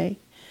 every day,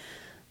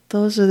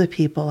 those are the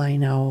people I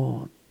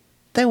know.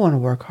 They want to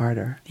work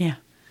harder. Yeah.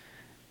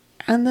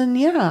 And then,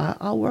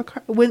 I'll work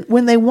hard.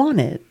 When they want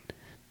it,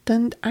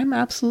 then I'm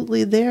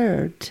absolutely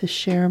there to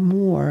share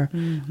more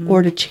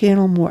or to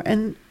channel more.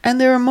 And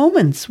there are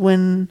moments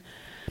when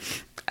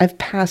I've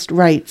passed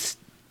rites,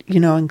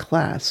 in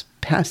class,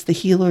 past the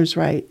healer's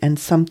rite, and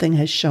something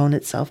has shown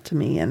itself to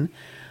me, and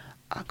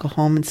I'll go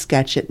home and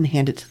sketch it and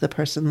hand it to the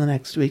person the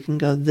next week and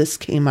go, this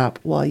came up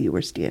while you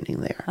were standing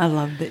there. I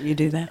love that you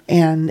do that.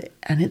 And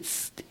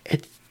it's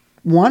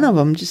one of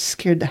them just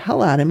scared the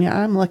hell out of me.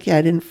 I'm lucky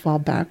I didn't fall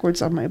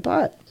backwards on my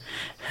butt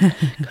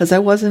because I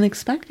wasn't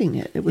expecting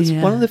it. It was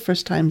one of the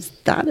first times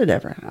that had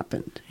ever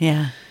happened.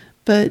 Yeah.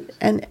 But,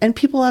 and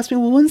people ask me,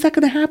 well, when's that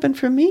going to happen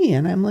for me?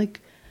 And I'm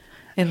like,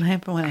 It'll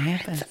happen when it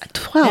happens.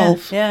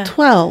 12. Yeah.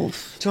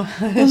 12.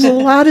 There's a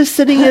lot of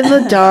sitting in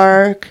the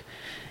dark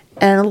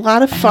and a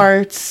lot of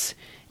farts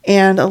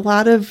and a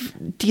lot of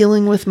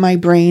dealing with my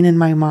brain and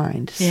my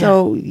mind. Yeah.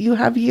 So you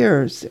have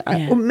years.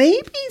 Yeah.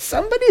 Maybe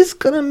somebody's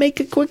going to make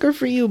it quicker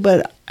for you,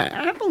 but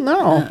I don't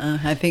know.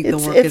 I think the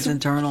work is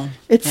internal.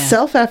 It's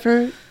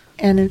self-effort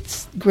and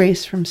it's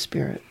grace from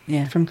Spirit,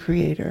 Yeah. from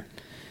Creator.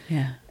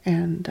 Yeah.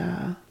 And,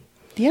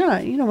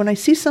 when I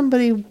see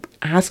somebody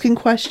asking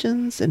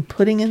questions and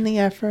putting in the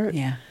effort,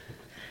 Yeah.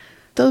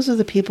 those are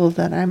the people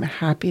that I'm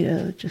happy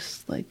to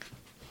just like.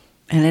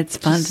 And it's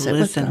fun Just to sit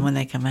with listen them. when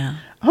they come out.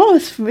 Oh,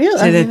 it's real.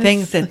 So the it's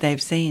things that like-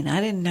 they've seen,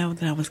 I didn't know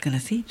that I was going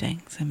to see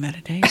things in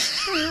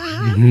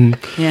meditation.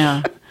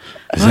 Yeah.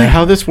 Is that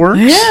how this works?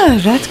 Yeah,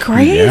 that's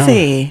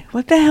crazy.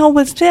 What the hell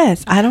was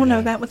this? I don't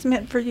know. That was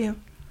meant for you.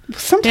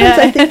 Sometimes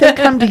I think they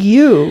come to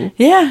you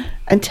Yeah,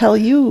 and tell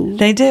you,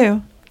 they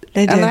do.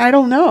 They do. and I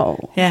don't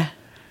know. Yeah.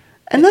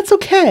 And that's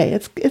okay.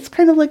 It's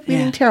kind of like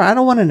reading Yeah. tarot. I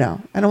don't want to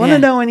know. I don't want Yeah.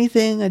 to know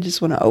anything. I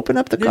just want to open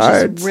up the They're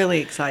cards just really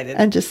excited.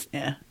 and just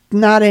Yeah.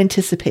 not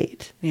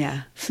anticipate,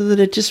 Yeah. so that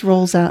it just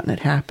rolls out and it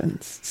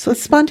happens. So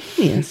it's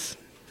spontaneous.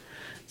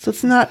 So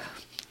it's not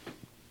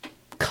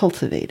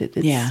cultivated.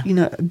 It's, Yeah.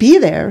 be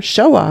there,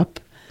 show up,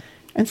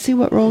 and see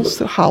what rolls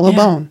through. Hollow Yeah.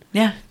 bone.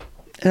 Yeah.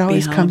 It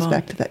always hollow comes bone.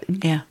 back to that.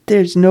 Yeah.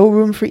 There's no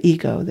room for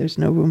ego. There's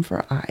no room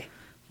for I.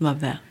 Love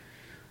that.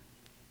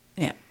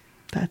 Yeah.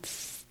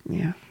 That's,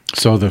 yeah.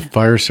 So the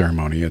fire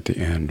ceremony at the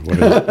end,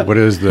 what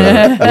is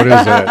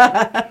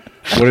that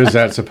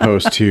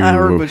supposed to? I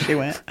heard where she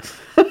went.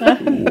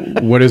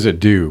 What does it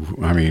do?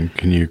 I mean,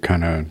 can you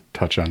kind of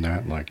touch on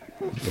that? Like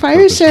the Fire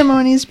purpose?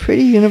 ceremony is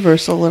pretty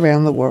universal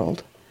around the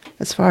world,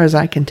 as far as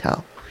I can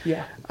tell.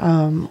 Yeah.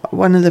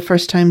 One of the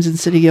first times in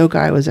City Yoga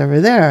I was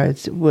ever there,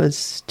 it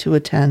was to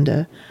attend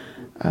a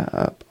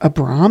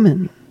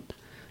Brahmin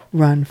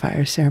run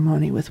fire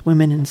ceremony with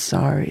women in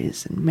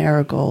saris and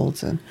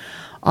marigolds and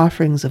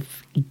offerings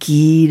of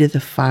ghee to the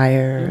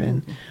fire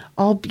and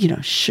all,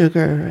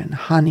 sugar and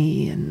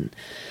honey and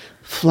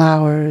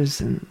flowers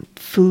and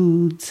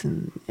foods.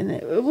 And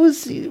it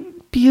was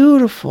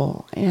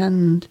beautiful.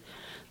 And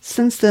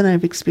since then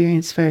I've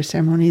experienced fire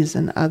ceremonies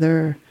in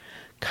other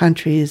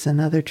countries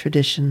and other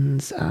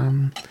traditions,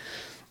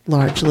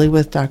 largely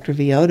with Dr.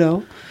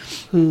 Vioto,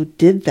 who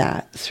did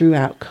that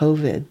throughout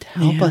COVID to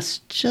help us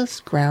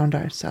just ground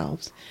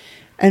ourselves.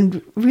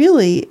 And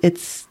really,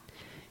 it's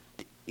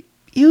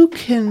you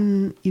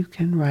can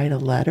write a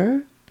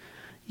letter,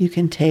 you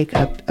can take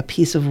a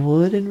piece of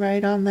wood and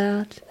write on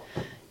that.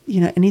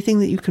 Anything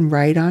that you can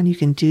write on, you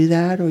can do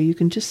that, or you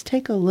can just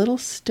take a little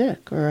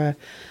stick or a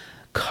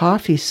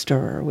coffee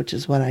stirrer, which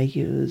is what I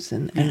use,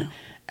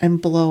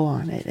 and blow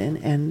on it.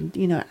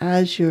 And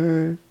as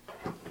you're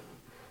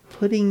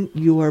putting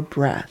your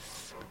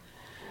breath,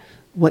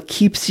 what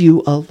keeps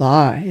you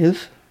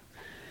alive,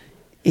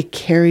 it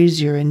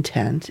carries your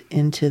intent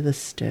into the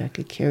stick.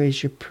 It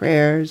carries your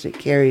prayers. It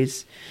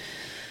carries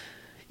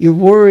your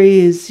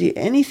worries,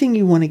 anything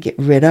you want to get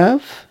rid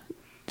of,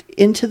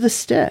 into the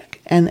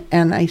stick. And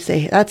I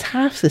say, that's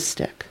half the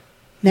stick.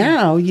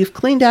 Now you've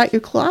cleaned out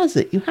your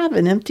closet. You have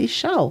an empty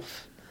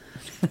shelf.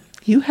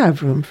 You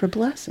have room for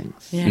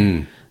blessings.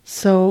 Yeah.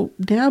 So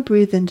now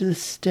breathe into the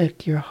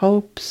stick your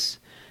hopes,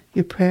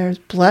 your prayers.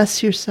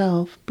 Bless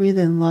yourself. Breathe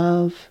in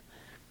love.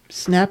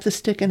 Snap the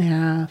stick in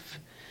half.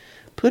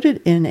 Put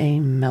it in a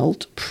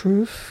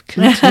melt-proof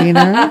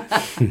container,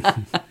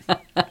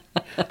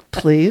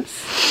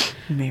 please.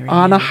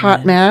 On a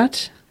hot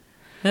mat.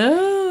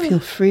 Oh. Feel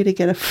free to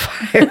get a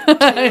fire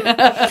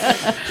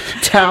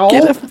towel.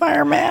 Get a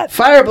fire mat.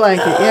 Fire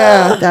blanket,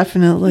 yeah,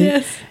 definitely.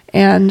 Yes.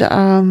 And,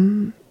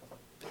 light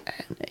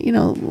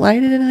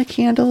it in a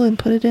candle and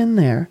put it in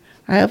there.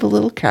 I have a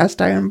little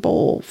cast iron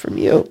bowl from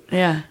you.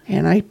 Yeah.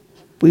 And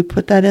we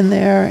put that in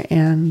there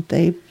and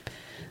they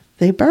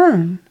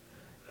burn.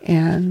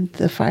 And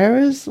the fire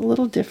is a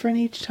little different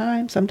each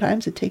time.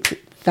 Sometimes it takes it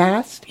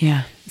fast.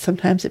 Yeah.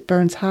 Sometimes it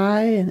burns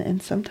high,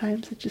 and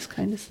sometimes it just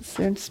kind of sits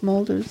there and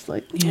smolders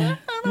like, Yeah.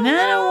 I don't No,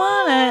 I don't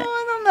want it.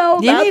 I don't know.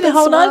 You about need to this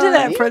hold on to one.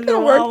 that You for a need to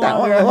little work that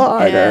one a little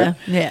harder.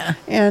 Yeah.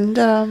 And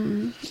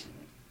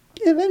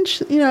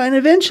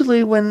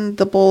eventually, when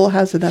the bowl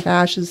has enough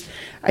ashes,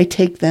 I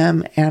take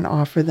them and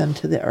offer them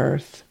to the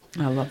earth.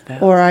 I love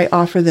that. Or I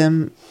offer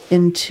them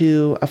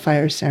into a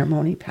fire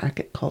ceremony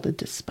packet called a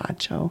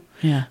despacho,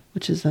 Yeah.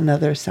 which is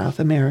another South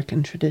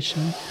American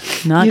tradition.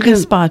 Not You can-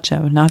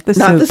 gazpacho, not the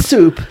Not soup. the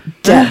soup.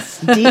 Des.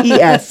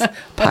 D-E-S.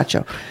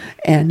 Pacho.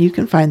 And you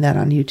can find that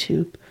on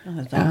YouTube. Oh,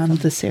 that's awesome.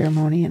 The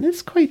ceremony. And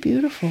it's quite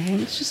beautiful. And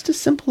it's just a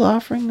simple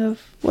offering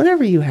of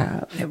whatever you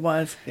have. It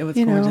was You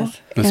know. gorgeous.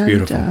 That's And,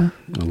 beautiful. I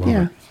love it.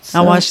 I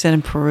so- watched that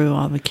in Peru,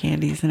 all the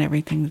candies and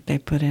everything that they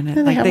put in it.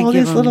 And they have all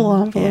give these little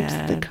envelopes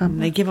that come.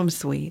 They give them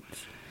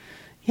sweets.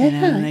 Yeah,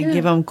 And they yeah.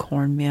 give them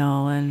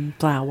cornmeal and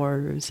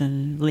flowers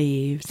and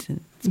leaves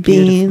and it's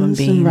beans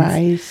beautiful, and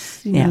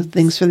rice, Yeah.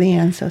 things for the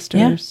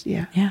ancestors.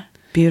 Yeah. Yeah.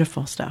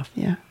 Beautiful stuff.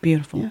 Yeah.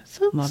 Beautiful. Yeah.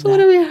 So Love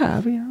whatever that. you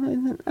have,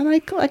 and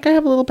I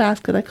have a little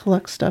basket I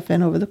collect stuff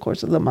in over the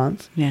course of the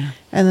month. Yeah.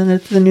 And then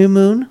at the new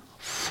moon,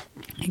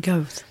 It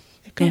goes.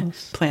 It goes.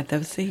 Yeah, plant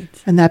those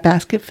seeds. And that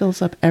basket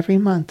fills up every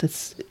month.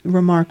 It's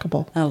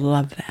remarkable. I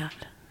love that.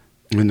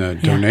 And the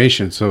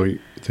donation, so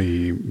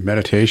the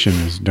meditation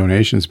is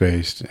donations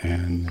based,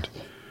 and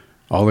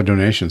all the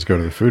donations go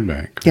to the food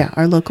bank. Yeah,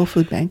 our local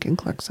food bank in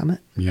Clark Summit.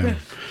 Yeah.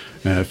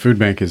 Food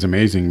bank is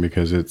amazing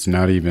because it's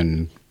not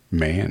even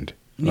manned.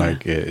 Yeah.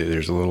 Like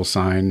there's a little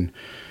sign,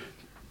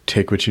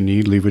 take what you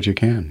need, leave what you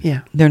can.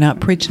 Yeah. They're not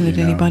preaching at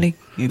You know. anybody.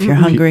 If you're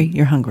hungry,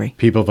 you're hungry.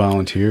 People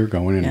volunteer,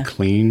 go in and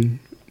clean.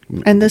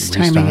 And this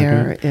time of restock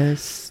year it.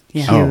 is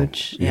Yeah.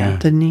 huge. Oh, yeah.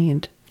 The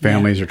need.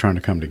 Families are trying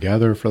to come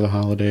together for the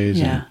holidays,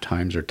 Yeah. and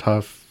times are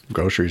tough.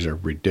 Groceries are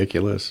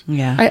ridiculous.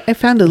 Yeah. I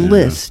found a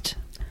list,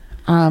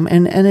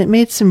 and it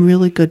made some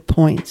really good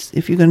points.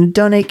 If you're going to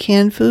donate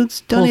canned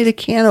foods, donate a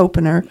can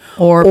opener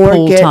or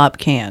pull get top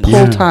cans.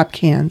 Pull top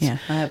cans. Yeah,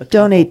 I have a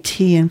donate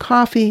tea and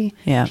coffee.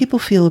 Yeah. People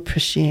feel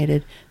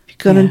appreciated.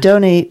 If you're going to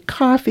donate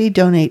coffee,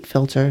 donate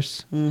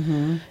filters.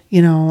 Mm-hmm.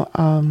 You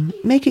know,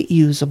 make it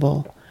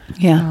usable.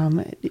 Yeah.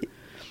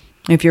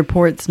 If your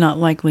port's not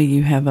likely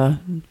you have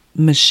a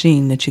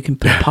machine that you can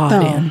put a pot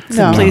in.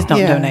 So please don't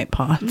donate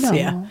pots. No.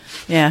 Yeah.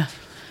 Yeah.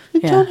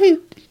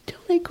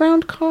 Donate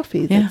ground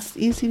coffee. Yeah. That's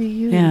easy to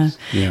use. Yeah.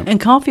 Yeah.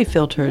 And coffee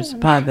filters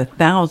by the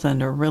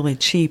 1,000 are really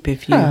cheap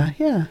if you,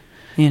 Yeah.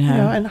 you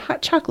know. And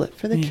hot chocolate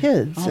for the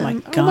kids. Oh, my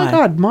And, God. Oh my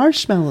God,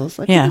 marshmallows.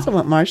 Like, who doesn't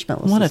want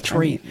marshmallows? What a this time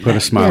of year? treat. Put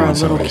a smile For on a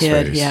little somebody's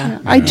kid, face. yeah.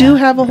 I do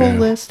have a whole Yeah.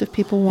 list. If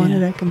people want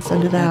it, I can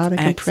send it out. I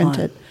can print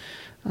excellent. it.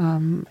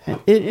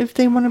 If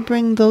they want to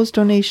bring those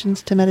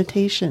donations to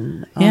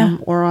meditation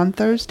or on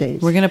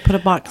Thursdays. We're going to put a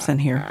box in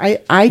here.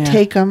 I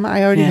take them.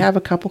 I already Yeah. have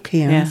a couple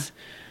cans.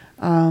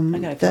 I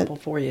got a couple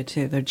for you,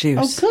 too. They're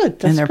juice. Oh, good.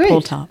 That's and they're great.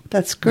 pull top.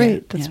 That's great. Yeah,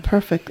 That's yeah.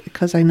 perfect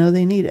because I know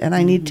they need it. And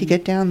I need to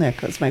get down there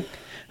because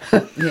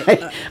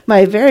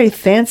my very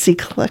fancy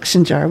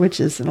collection jar, which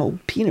is an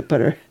old peanut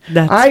butter.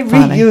 I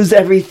funny. reuse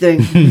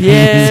everything.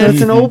 Yes. So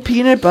it's an old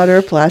peanut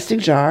butter plastic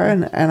jar,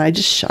 and I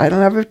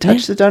don't ever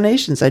touch the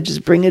donations. I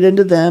just bring it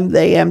into them.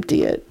 They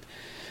empty it.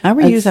 I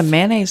reuse a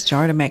mayonnaise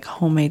jar to make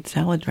homemade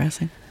salad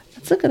dressing.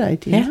 That's a good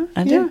idea. Yeah,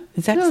 I do.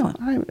 It's excellent.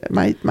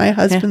 My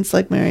husband's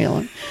like,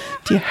 Maryellen,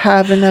 do you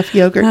have enough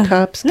yogurt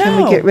cups? Can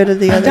we no, get rid of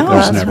the I other don't.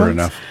 glass There's never ones?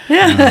 enough.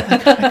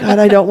 God,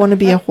 I don't want to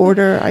be a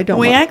hoarder. I don't.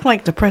 We want, act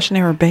like Depression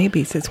era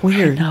babies. It's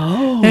weird.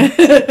 No,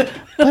 but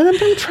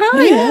I'm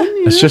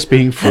trying. It's just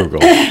being frugal.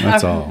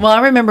 That's all. Well,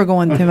 I remember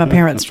going through my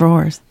parents'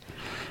 drawers,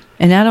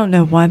 and I don't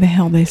know why the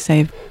hell they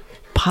saved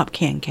pop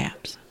can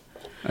caps.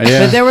 Yeah.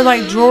 But there were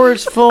like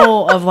drawers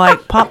full of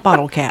like pop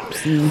bottle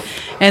caps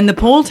and the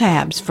pull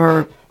tabs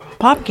for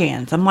pop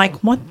cans. I'm like,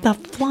 what the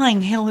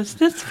flying hell is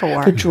this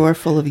for? A drawer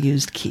full of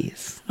used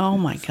keys. Oh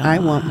my God. I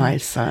want my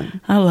son.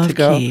 I love to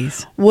go,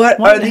 keys. What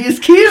are these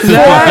keys for?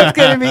 That's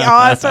going to be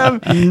awesome.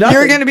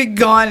 You're going to be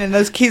gone, and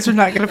those keys are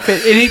not going to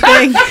fit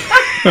anything.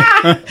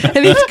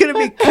 And it's going to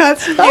be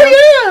custom.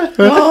 Oh yeah!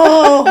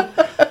 Oh,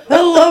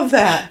 I love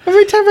that.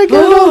 Every time I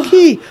get a little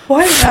key,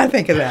 Why did I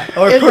think of that?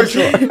 Or, of course,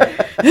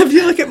 if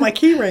you look at my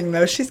key ring,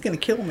 though, she's going to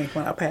kill me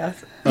when I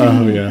pass.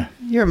 Oh, yeah.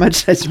 you're a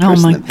much nicer Oh,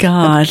 person. my than-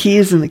 God.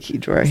 Keys in the key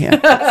drawer.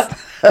 Yeah.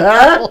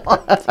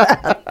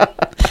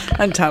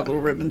 Untie little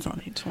ribbons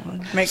on each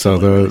one.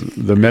 So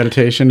the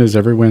meditation is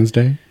every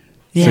Wednesday,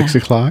 Yeah. 6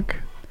 o'clock.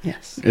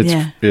 Yes.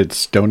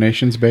 It's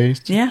donations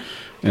based. Yeah.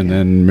 And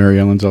then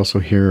Maryellen's also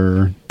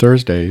here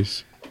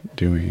Thursdays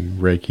doing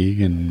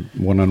Reiki and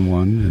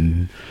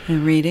one-on-one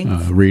And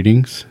readings. and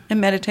readings. And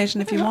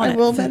meditation if you want I it.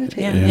 will So, meditate.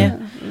 Yeah, Yeah.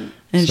 yeah.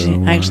 And she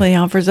So, actually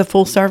offers a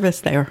full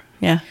service there.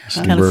 Yeah. It's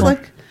and kind of we're-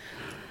 fun.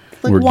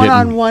 It's like We're getting-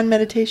 one-on-one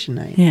meditation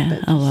night. Yeah,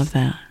 but I love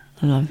that.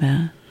 I love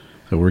that.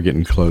 So we're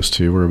getting close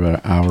to. We're about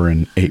an hour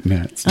and 8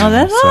 minutes. Oh, now,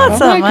 that's so-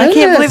 awesome. Oh, my I can't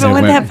goodness. believe it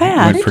went that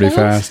fast. Went pretty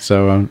fast.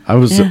 So I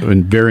was Yeah. a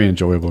very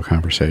enjoyable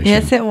conversation.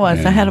 Yes, it was.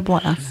 And I had a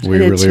blast. We I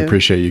did really too.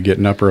 appreciate you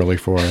getting up early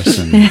for us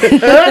and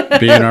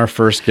being our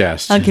first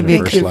guest. I'll give you,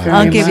 first you live very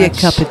I'll give you a much.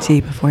 cup of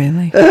tea before you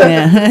leave.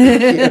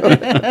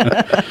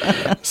 Yeah.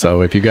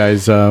 So if you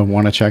guys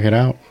want to check it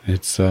out,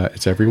 it's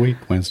every week,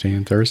 Wednesday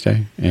and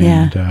Thursday.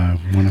 And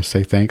want to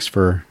say thanks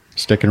for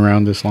sticking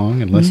around this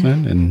long and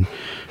listening. And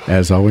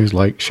as always,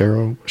 like,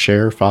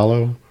 share,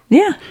 follow,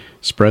 Yeah.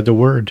 spread the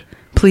word,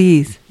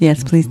 Please.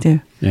 Yes, please do.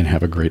 and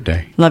have a great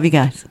day. Love you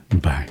guys.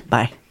 Bye.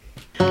 Bye.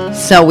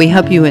 So we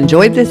hope you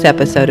enjoyed this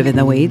episode of In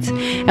the Weeds,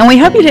 and we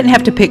hope you didn't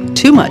have to pick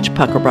too much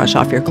pucker brush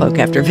off your cloak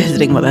after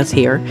visiting with us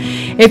here.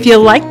 If you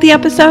liked the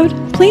episode,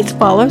 please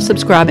follow,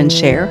 subscribe, and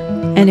share.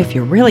 And if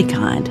you're really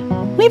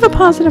kind, leave a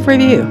positive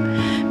review.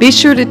 Be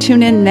sure to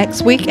tune in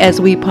next week as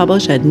we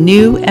publish a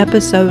new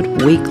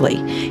episode weekly.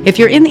 If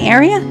you're in the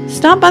area,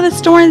 stop by the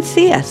store and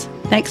see us.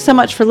 Thanks so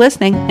much for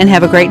listening, and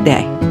have a great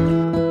day.